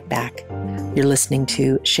be right back. You're listening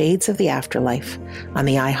to Shades of the Afterlife on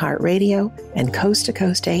the iHeartRadio and Coast to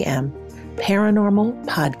Coast AM Paranormal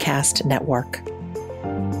Podcast Network.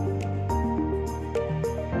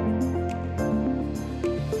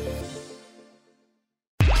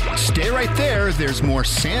 Stay right there. There's more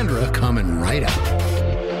Sandra coming right up.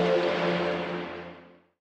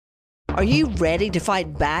 Are you ready to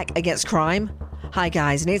fight back against crime? Hi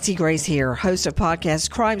guys, Nancy Grace here, host of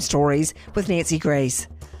podcast Crime Stories with Nancy Grace.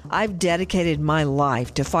 I've dedicated my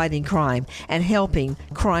life to fighting crime and helping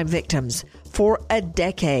crime victims. For a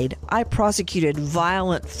decade, I prosecuted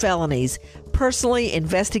violent felonies, personally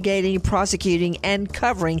investigating, prosecuting, and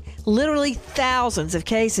covering literally thousands of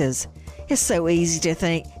cases. It's so easy to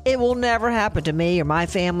think it will never happen to me or my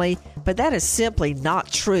family, but that is simply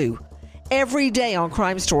not true. Every day on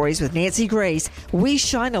Crime Stories with Nancy Grace, we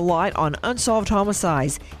shine a light on unsolved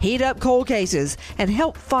homicides, heat up cold cases, and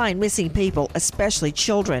help find missing people, especially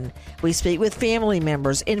children. We speak with family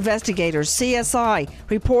members, investigators, CSI,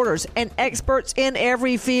 reporters, and experts in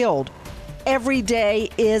every field. Every day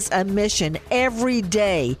is a mission. Every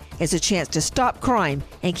day is a chance to stop crime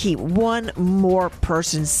and keep one more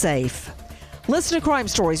person safe. Listen to Crime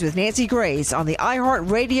Stories with Nancy Grace on the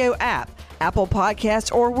iHeartRadio app, Apple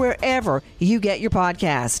Podcasts, or wherever you get your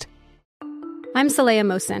podcast. I'm Saleha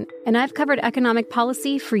Mohsin, and I've covered economic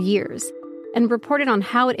policy for years and reported on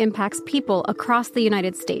how it impacts people across the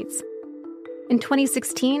United States. In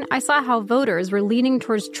 2016, I saw how voters were leaning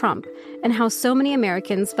towards Trump and how so many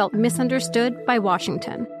Americans felt misunderstood by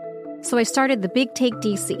Washington. So I started The Big Take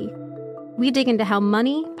DC. We dig into how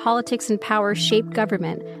money, politics, and power shape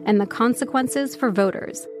government and the consequences for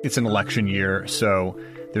voters. It's an election year, so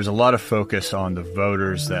there's a lot of focus on the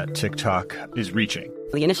voters that TikTok is reaching.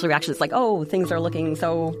 The initial reaction is like, oh, things are looking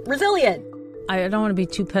so resilient. I don't want to be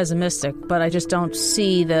too pessimistic, but I just don't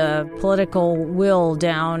see the political will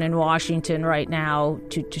down in Washington right now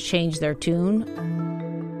to change their tune.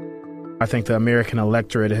 I think the American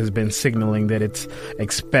electorate has been signaling that it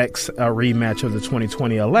expects a rematch of the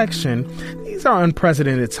 2020 election. These are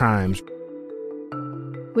unprecedented times.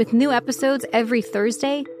 With new episodes every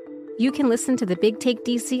Thursday, you can listen to The Big Take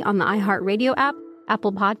DC on the iHeartRadio app,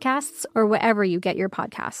 Apple Podcasts, or wherever you get your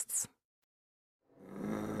podcasts.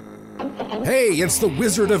 Hey, it's the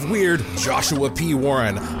Wizard of Weird, Joshua P.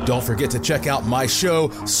 Warren. Don't forget to check out my show,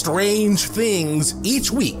 Strange Things, each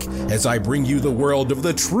week as I bring you the world of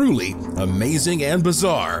the truly amazing and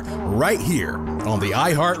bizarre right here on the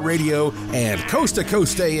iHeartRadio and Coast to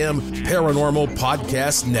Coast AM Paranormal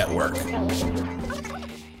Podcast Network.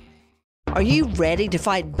 Are you ready to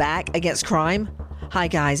fight back against crime? Hi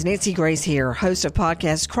guys, Nancy Grace here, host of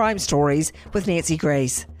podcast Crime Stories with Nancy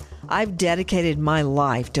Grace. I've dedicated my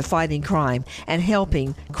life to fighting crime and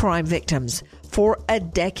helping crime victims. For a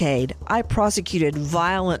decade, I prosecuted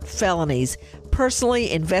violent felonies, personally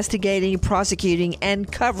investigating, prosecuting, and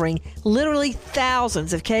covering literally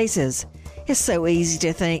thousands of cases. It's so easy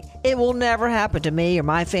to think it will never happen to me or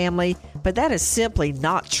my family, but that is simply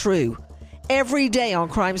not true. Every day on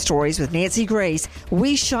Crime Stories with Nancy Grace,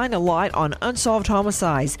 we shine a light on unsolved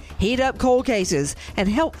homicides, heat up cold cases, and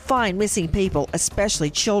help find missing people, especially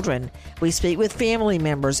children. We speak with family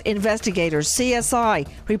members, investigators, CSI,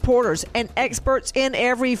 reporters, and experts in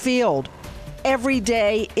every field. Every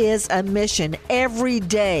day is a mission. Every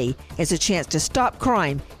day is a chance to stop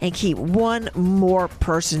crime and keep one more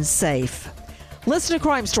person safe. Listen to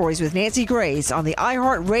Crime Stories with Nancy Grace on the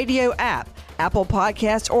iHeartRadio app, Apple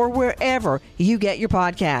Podcasts, or wherever you get your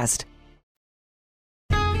podcast.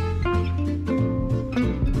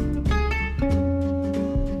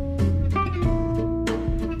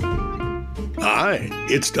 Hi,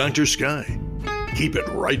 it's Dr. Sky. Keep it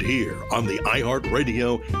right here on the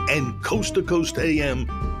iHeartRadio and Coast to Coast AM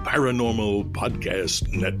Paranormal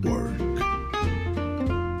Podcast Network.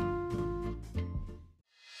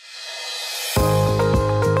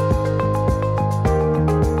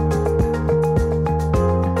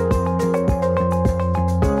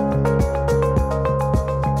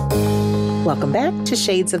 Welcome back to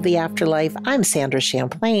Shades of the Afterlife. I'm Sandra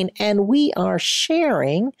Champlain, and we are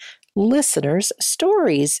sharing listeners'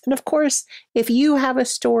 stories. And of course, if you have a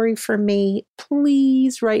story for me,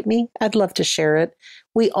 please write me. I'd love to share it.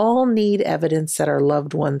 We all need evidence that our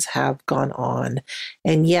loved ones have gone on.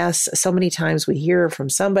 And yes, so many times we hear from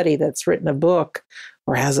somebody that's written a book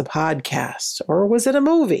or has a podcast or was in a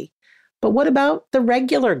movie. But what about the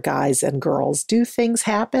regular guys and girls? Do things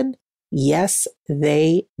happen? Yes,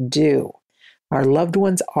 they do. Our loved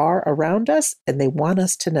ones are around us, and they want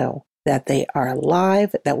us to know that they are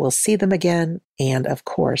alive, that we'll see them again, and of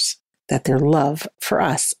course, that their love for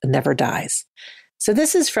us never dies. So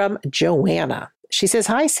this is from Joanna. She says,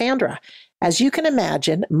 "Hi, Sandra. As you can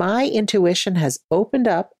imagine, my intuition has opened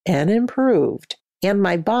up and improved, and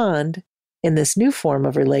my bond in this new form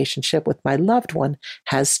of relationship with my loved one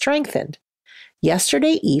has strengthened.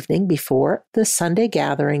 Yesterday evening, before the Sunday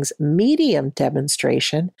Gatherings medium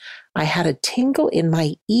demonstration, I had a tingle in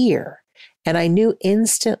my ear, and I knew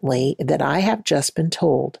instantly that I have just been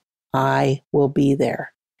told I will be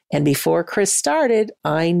there. And before Chris started,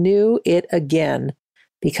 I knew it again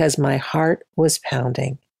because my heart was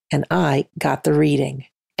pounding, and I got the reading.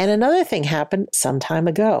 And another thing happened some time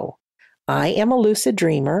ago. I am a lucid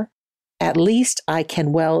dreamer. At least I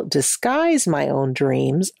can well disguise my own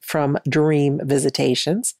dreams from dream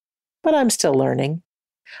visitations, but I'm still learning.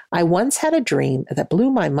 I once had a dream that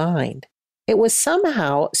blew my mind. It was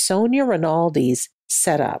somehow Sonia Rinaldi's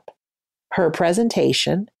setup, her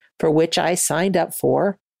presentation for which I signed up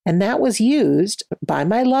for, and that was used by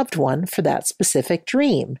my loved one for that specific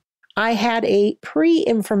dream. I had a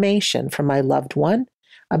pre-information from my loved one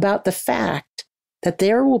about the fact that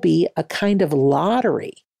there will be a kind of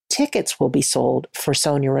lottery. Tickets will be sold for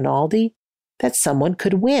Sonia Rinaldi that someone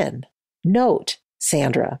could win. Note,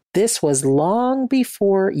 Sandra, this was long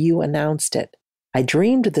before you announced it. I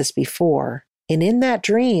dreamed this before, and in that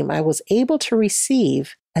dream, I was able to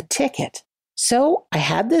receive a ticket. So I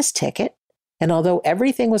had this ticket, and although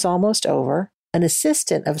everything was almost over, an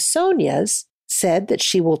assistant of Sonia's said that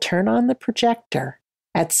she will turn on the projector.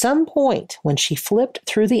 At some point, when she flipped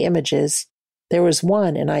through the images, there was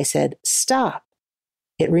one, and I said, "Stop.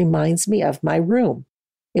 It reminds me of my room."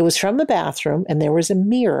 It was from the bathroom, and there was a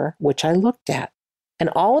mirror, which I looked at. And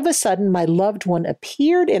all of a sudden, my loved one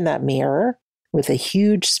appeared in that mirror with a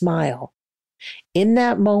huge smile. In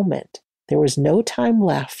that moment, there was no time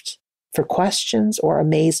left for questions or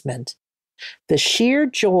amazement. The sheer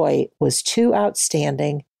joy was too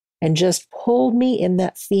outstanding and just pulled me in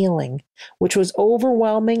that feeling, which was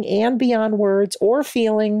overwhelming and beyond words or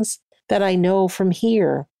feelings that I know from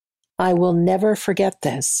here. I will never forget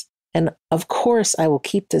this. And of course, I will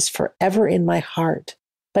keep this forever in my heart.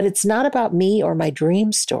 But it's not about me or my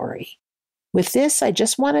dream story. With this, I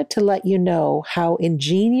just wanted to let you know how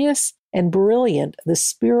ingenious and brilliant the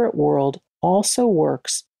spirit world also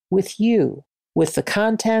works with you, with the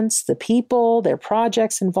contents, the people, their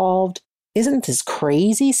projects involved. Isn't this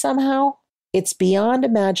crazy somehow? It's beyond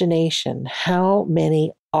imagination how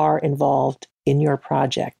many are involved in your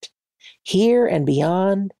project, here and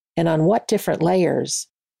beyond, and on what different layers.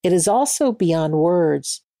 It is also beyond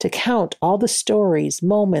words to count all the stories,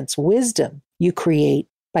 moments, wisdom you create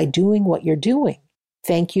by doing what you're doing.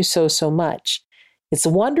 Thank you so, so much. It's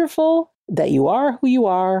wonderful that you are who you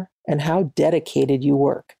are and how dedicated you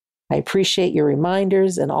work. I appreciate your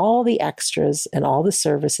reminders and all the extras and all the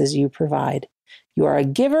services you provide. You are a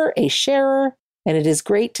giver, a sharer, And it is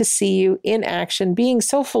great to see you in action, being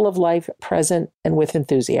so full of life, present, and with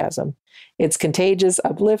enthusiasm. It's contagious,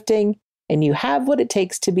 uplifting, and you have what it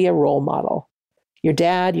takes to be a role model. Your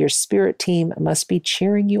dad, your spirit team must be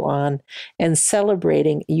cheering you on and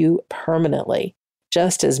celebrating you permanently,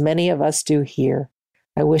 just as many of us do here.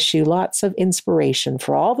 I wish you lots of inspiration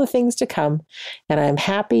for all the things to come, and I'm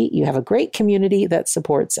happy you have a great community that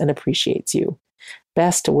supports and appreciates you.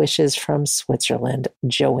 Best wishes from Switzerland,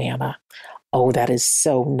 Joanna. Oh, that is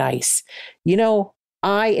so nice. You know,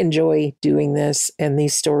 I enjoy doing this, and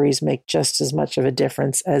these stories make just as much of a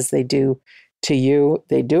difference as they do to you.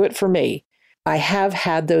 They do it for me. I have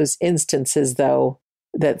had those instances, though,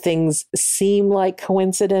 that things seem like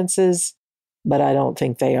coincidences, but I don't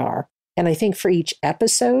think they are. And I think for each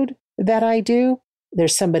episode that I do,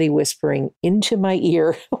 there's somebody whispering into my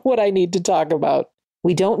ear what I need to talk about.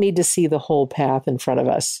 We don't need to see the whole path in front of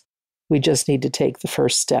us. We just need to take the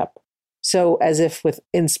first step. So as if with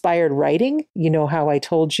inspired writing, you know how I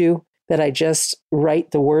told you that I just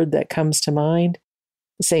write the word that comes to mind?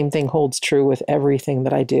 The same thing holds true with everything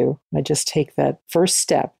that I do. I just take that first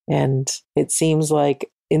step, and it seems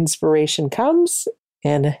like inspiration comes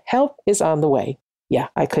and help is on the way. Yeah,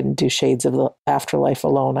 I couldn't do Shades of the Afterlife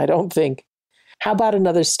alone, I don't think. How about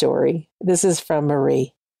another story? This is from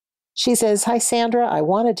Marie. She says, "Hi, Sandra. I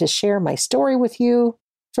wanted to share my story with you.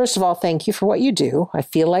 First of all, thank you for what you do. I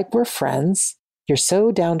feel like we're friends. You're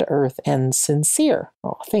so down to earth and sincere."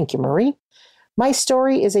 Oh, thank you, Marie. My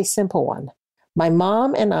story is a simple one. My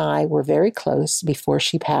mom and I were very close before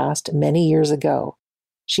she passed many years ago.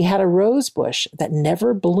 She had a rose bush that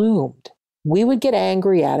never bloomed. We would get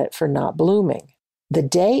angry at it for not blooming. The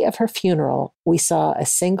day of her funeral, we saw a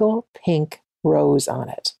single pink rose on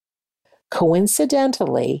it.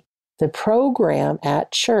 Coincidentally, the program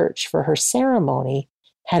at church for her ceremony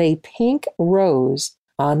had a pink rose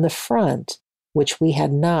on the front, which we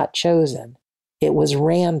had not chosen. It was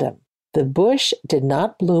random. The bush did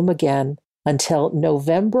not bloom again until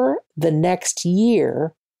November the next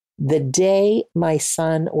year, the day my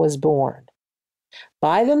son was born.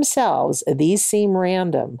 By themselves, these seem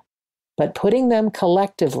random, but putting them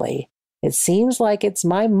collectively, it seems like it's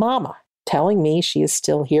my mama telling me she is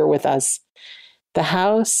still here with us. The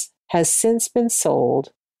house has since been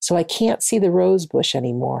sold, so I can't see the rose bush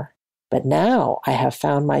anymore. But now I have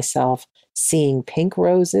found myself seeing pink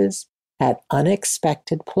roses at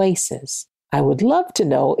unexpected places. I would love to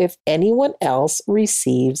know if anyone else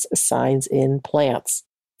receives signs in plants.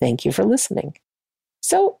 Thank you for listening.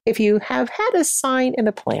 So if you have had a sign in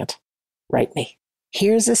a plant, write me.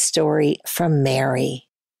 Here's a story from Mary.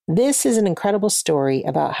 This is an incredible story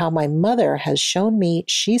about how my mother has shown me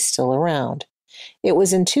she's still around. It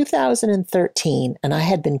was in 2013, and I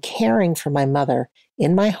had been caring for my mother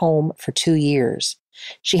in my home for 2 years.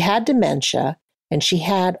 She had dementia, and she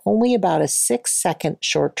had only about a 6-second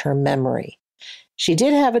short-term memory. She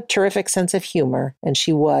did have a terrific sense of humor, and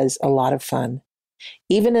she was a lot of fun.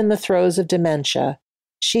 Even in the throes of dementia,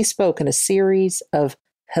 she spoke in a series of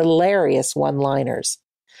hilarious one-liners.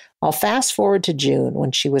 I'll fast forward to June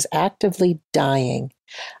when she was actively dying.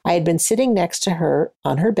 I had been sitting next to her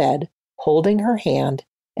on her bed, holding her hand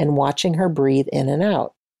and watching her breathe in and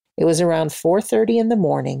out. It was around 4:30 in the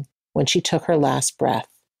morning when she took her last breath.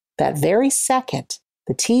 That very second,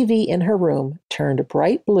 the TV in her room turned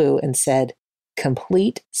bright blue and said,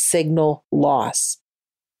 "Complete signal loss."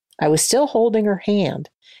 I was still holding her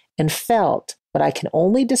hand and felt what I can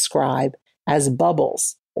only describe as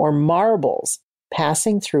bubbles or marbles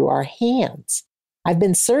passing through our hands. I've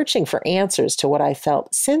been searching for answers to what I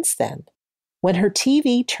felt since then. When her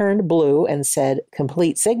TV turned blue and said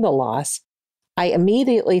complete signal loss, I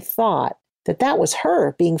immediately thought that that was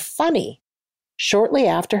her being funny. Shortly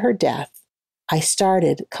after her death, I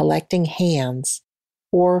started collecting hands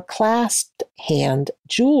or clasped hand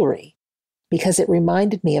jewelry because it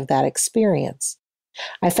reminded me of that experience.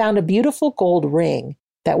 I found a beautiful gold ring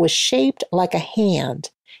that was shaped like a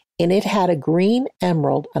hand, and it had a green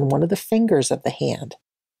emerald on one of the fingers of the hand.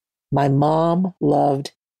 My mom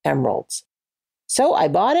loved emeralds. So I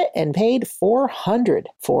bought it and paid $400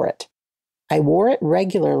 for it. I wore it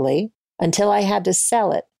regularly until I had to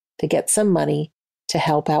sell it to get some money to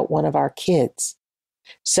help out one of our kids.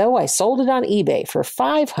 So I sold it on eBay for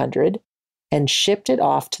 $500 and shipped it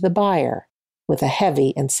off to the buyer with a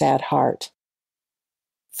heavy and sad heart.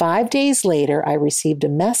 5 days later, I received a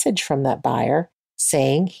message from that buyer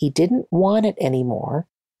saying he didn't want it anymore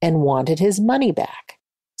and wanted his money back.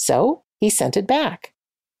 So he sent it back.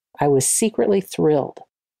 I was secretly thrilled.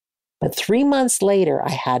 But 3 months later,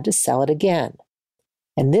 I had to sell it again.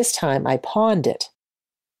 And this time I pawned it.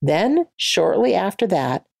 Then, shortly after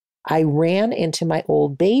that, I ran into my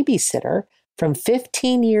old babysitter from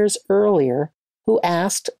 15 years earlier who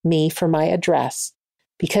asked me for my address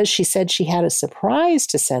because she said she had a surprise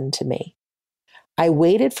to send to me. I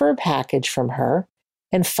waited for a package from her,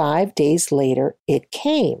 and 5 days later it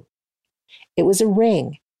came. It was a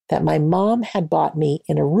ring that my mom had bought me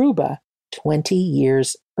in Aruba 20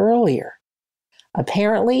 years earlier.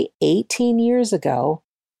 Apparently, 18 years ago,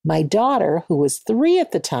 my daughter, who was 3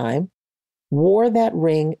 at the time, wore that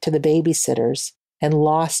ring to the babysitters and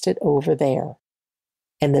lost it over there.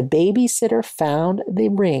 And the babysitter found the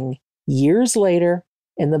ring years later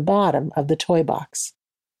in the bottom of the toy box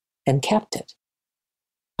and kept it.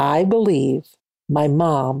 I believe my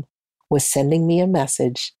mom was sending me a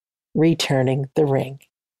message returning the ring.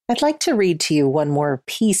 I'd like to read to you one more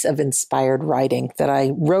piece of inspired writing that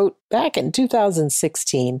I wrote back in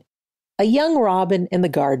 2016. A young robin in the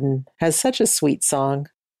garden has such a sweet song.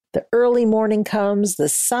 The early morning comes, the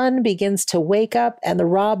sun begins to wake up, and the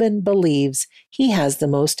robin believes he has the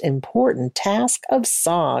most important task of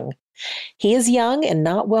song. He is young and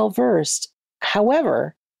not well versed.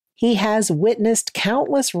 However, he has witnessed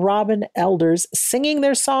countless robin elders singing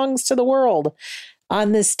their songs to the world.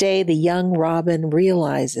 On this day, the young robin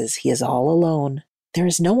realizes he is all alone. There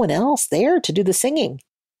is no one else there to do the singing.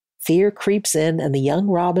 Fear creeps in, and the young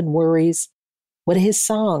robin worries what his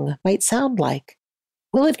song might sound like.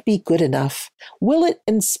 Will it be good enough? Will it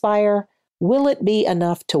inspire? Will it be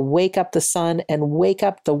enough to wake up the sun and wake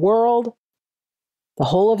up the world? The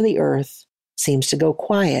whole of the earth seems to go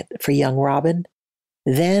quiet for young robin.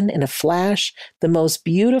 Then, in a flash, the most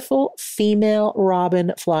beautiful female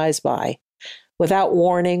robin flies by. Without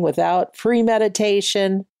warning, without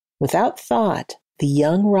premeditation, without thought, the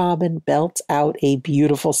young robin belts out a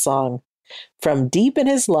beautiful song. From deep in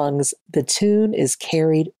his lungs, the tune is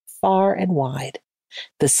carried far and wide.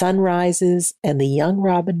 The sun rises, and the young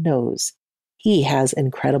robin knows he has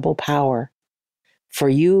incredible power. For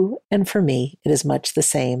you and for me, it is much the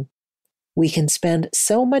same. We can spend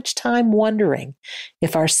so much time wondering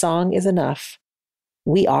if our song is enough.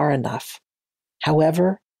 We are enough.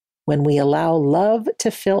 However, when we allow love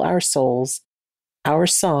to fill our souls, our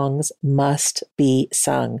songs must be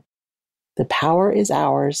sung. The power is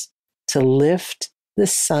ours to lift the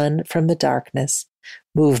sun from the darkness,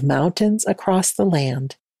 move mountains across the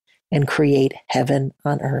land, and create heaven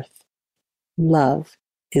on earth. Love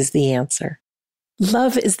is the answer.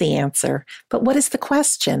 Love is the answer. But what is the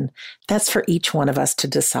question? That's for each one of us to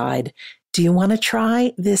decide. Do you want to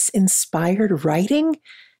try this inspired writing?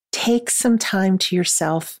 Take some time to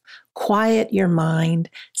yourself, quiet your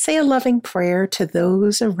mind, say a loving prayer to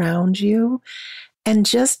those around you, and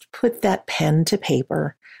just put that pen to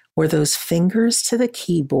paper or those fingers to the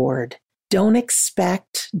keyboard. Don't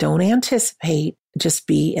expect, don't anticipate, just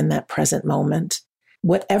be in that present moment.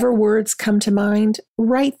 Whatever words come to mind,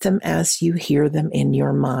 write them as you hear them in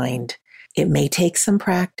your mind. It may take some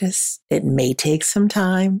practice. It may take some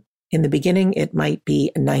time. In the beginning, it might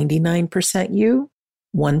be 99% you,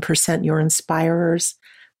 1% your inspirers.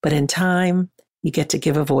 But in time, you get to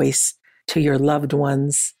give a voice to your loved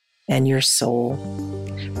ones and your soul.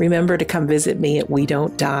 Remember to come visit me at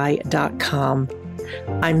WeDon'tDie.com.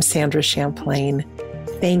 I'm Sandra Champlain.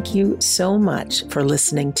 Thank you so much for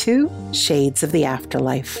listening to Shades of the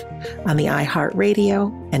Afterlife on the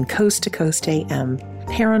iHeartRadio and Coast to Coast AM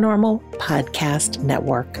Paranormal Podcast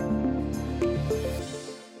Network.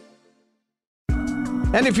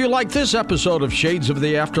 And if you like this episode of Shades of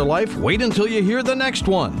the Afterlife, wait until you hear the next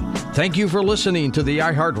one. Thank you for listening to the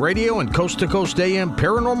iHeartRadio and Coast to Coast AM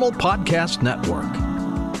Paranormal Podcast Network.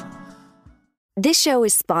 This show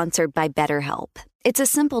is sponsored by BetterHelp. It's a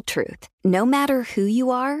simple truth. No matter who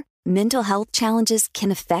you are, mental health challenges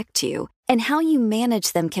can affect you, and how you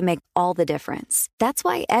manage them can make all the difference. That's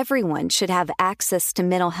why everyone should have access to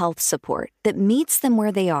mental health support that meets them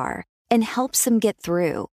where they are and helps them get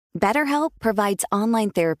through. BetterHelp provides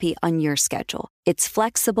online therapy on your schedule. It's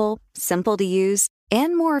flexible, simple to use,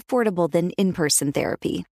 and more affordable than in-person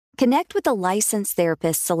therapy. Connect with a licensed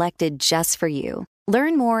therapist selected just for you.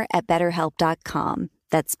 Learn more at BetterHelp.com.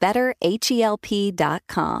 That's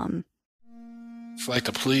BetterHelp.com. It's like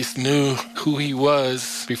the police knew who he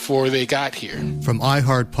was before they got here. From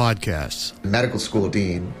iHeart Podcasts. The medical school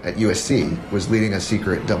dean at USC was leading a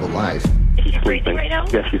secret double life. She's breathing right now?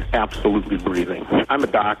 Yes, she's absolutely breathing. I'm a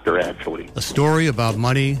doctor, actually. A story about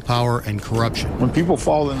money, power, and corruption. When people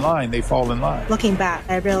fall in line, they fall in line. Looking back,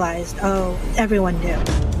 I realized, everyone knew.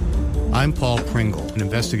 I'm Paul Pringle, an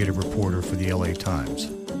investigative reporter for the LA Times.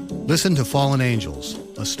 Listen to Fallen Angels,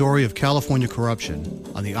 a story of California corruption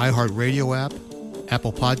on the iHeartRadio app,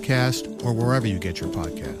 Apple Podcast, or wherever you get your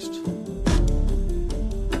podcasts.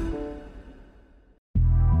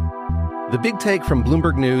 The Big Take from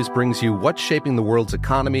Bloomberg News brings you what's shaping the world's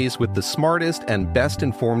economies with the smartest and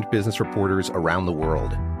best-informed business reporters around the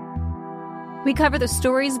world. We cover the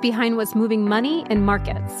stories behind what's moving money and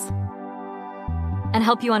markets. And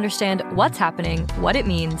help you understand what's happening, what it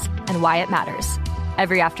means, and why it matters.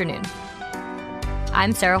 Every afternoon.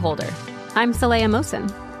 I'm Sarah Holder. I'm Saleha Mohsin.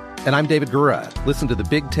 And I'm David Gura. Listen to The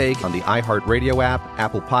Big Take on the iHeartRadio app,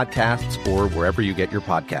 Apple Podcasts, or wherever you get your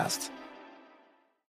podcasts.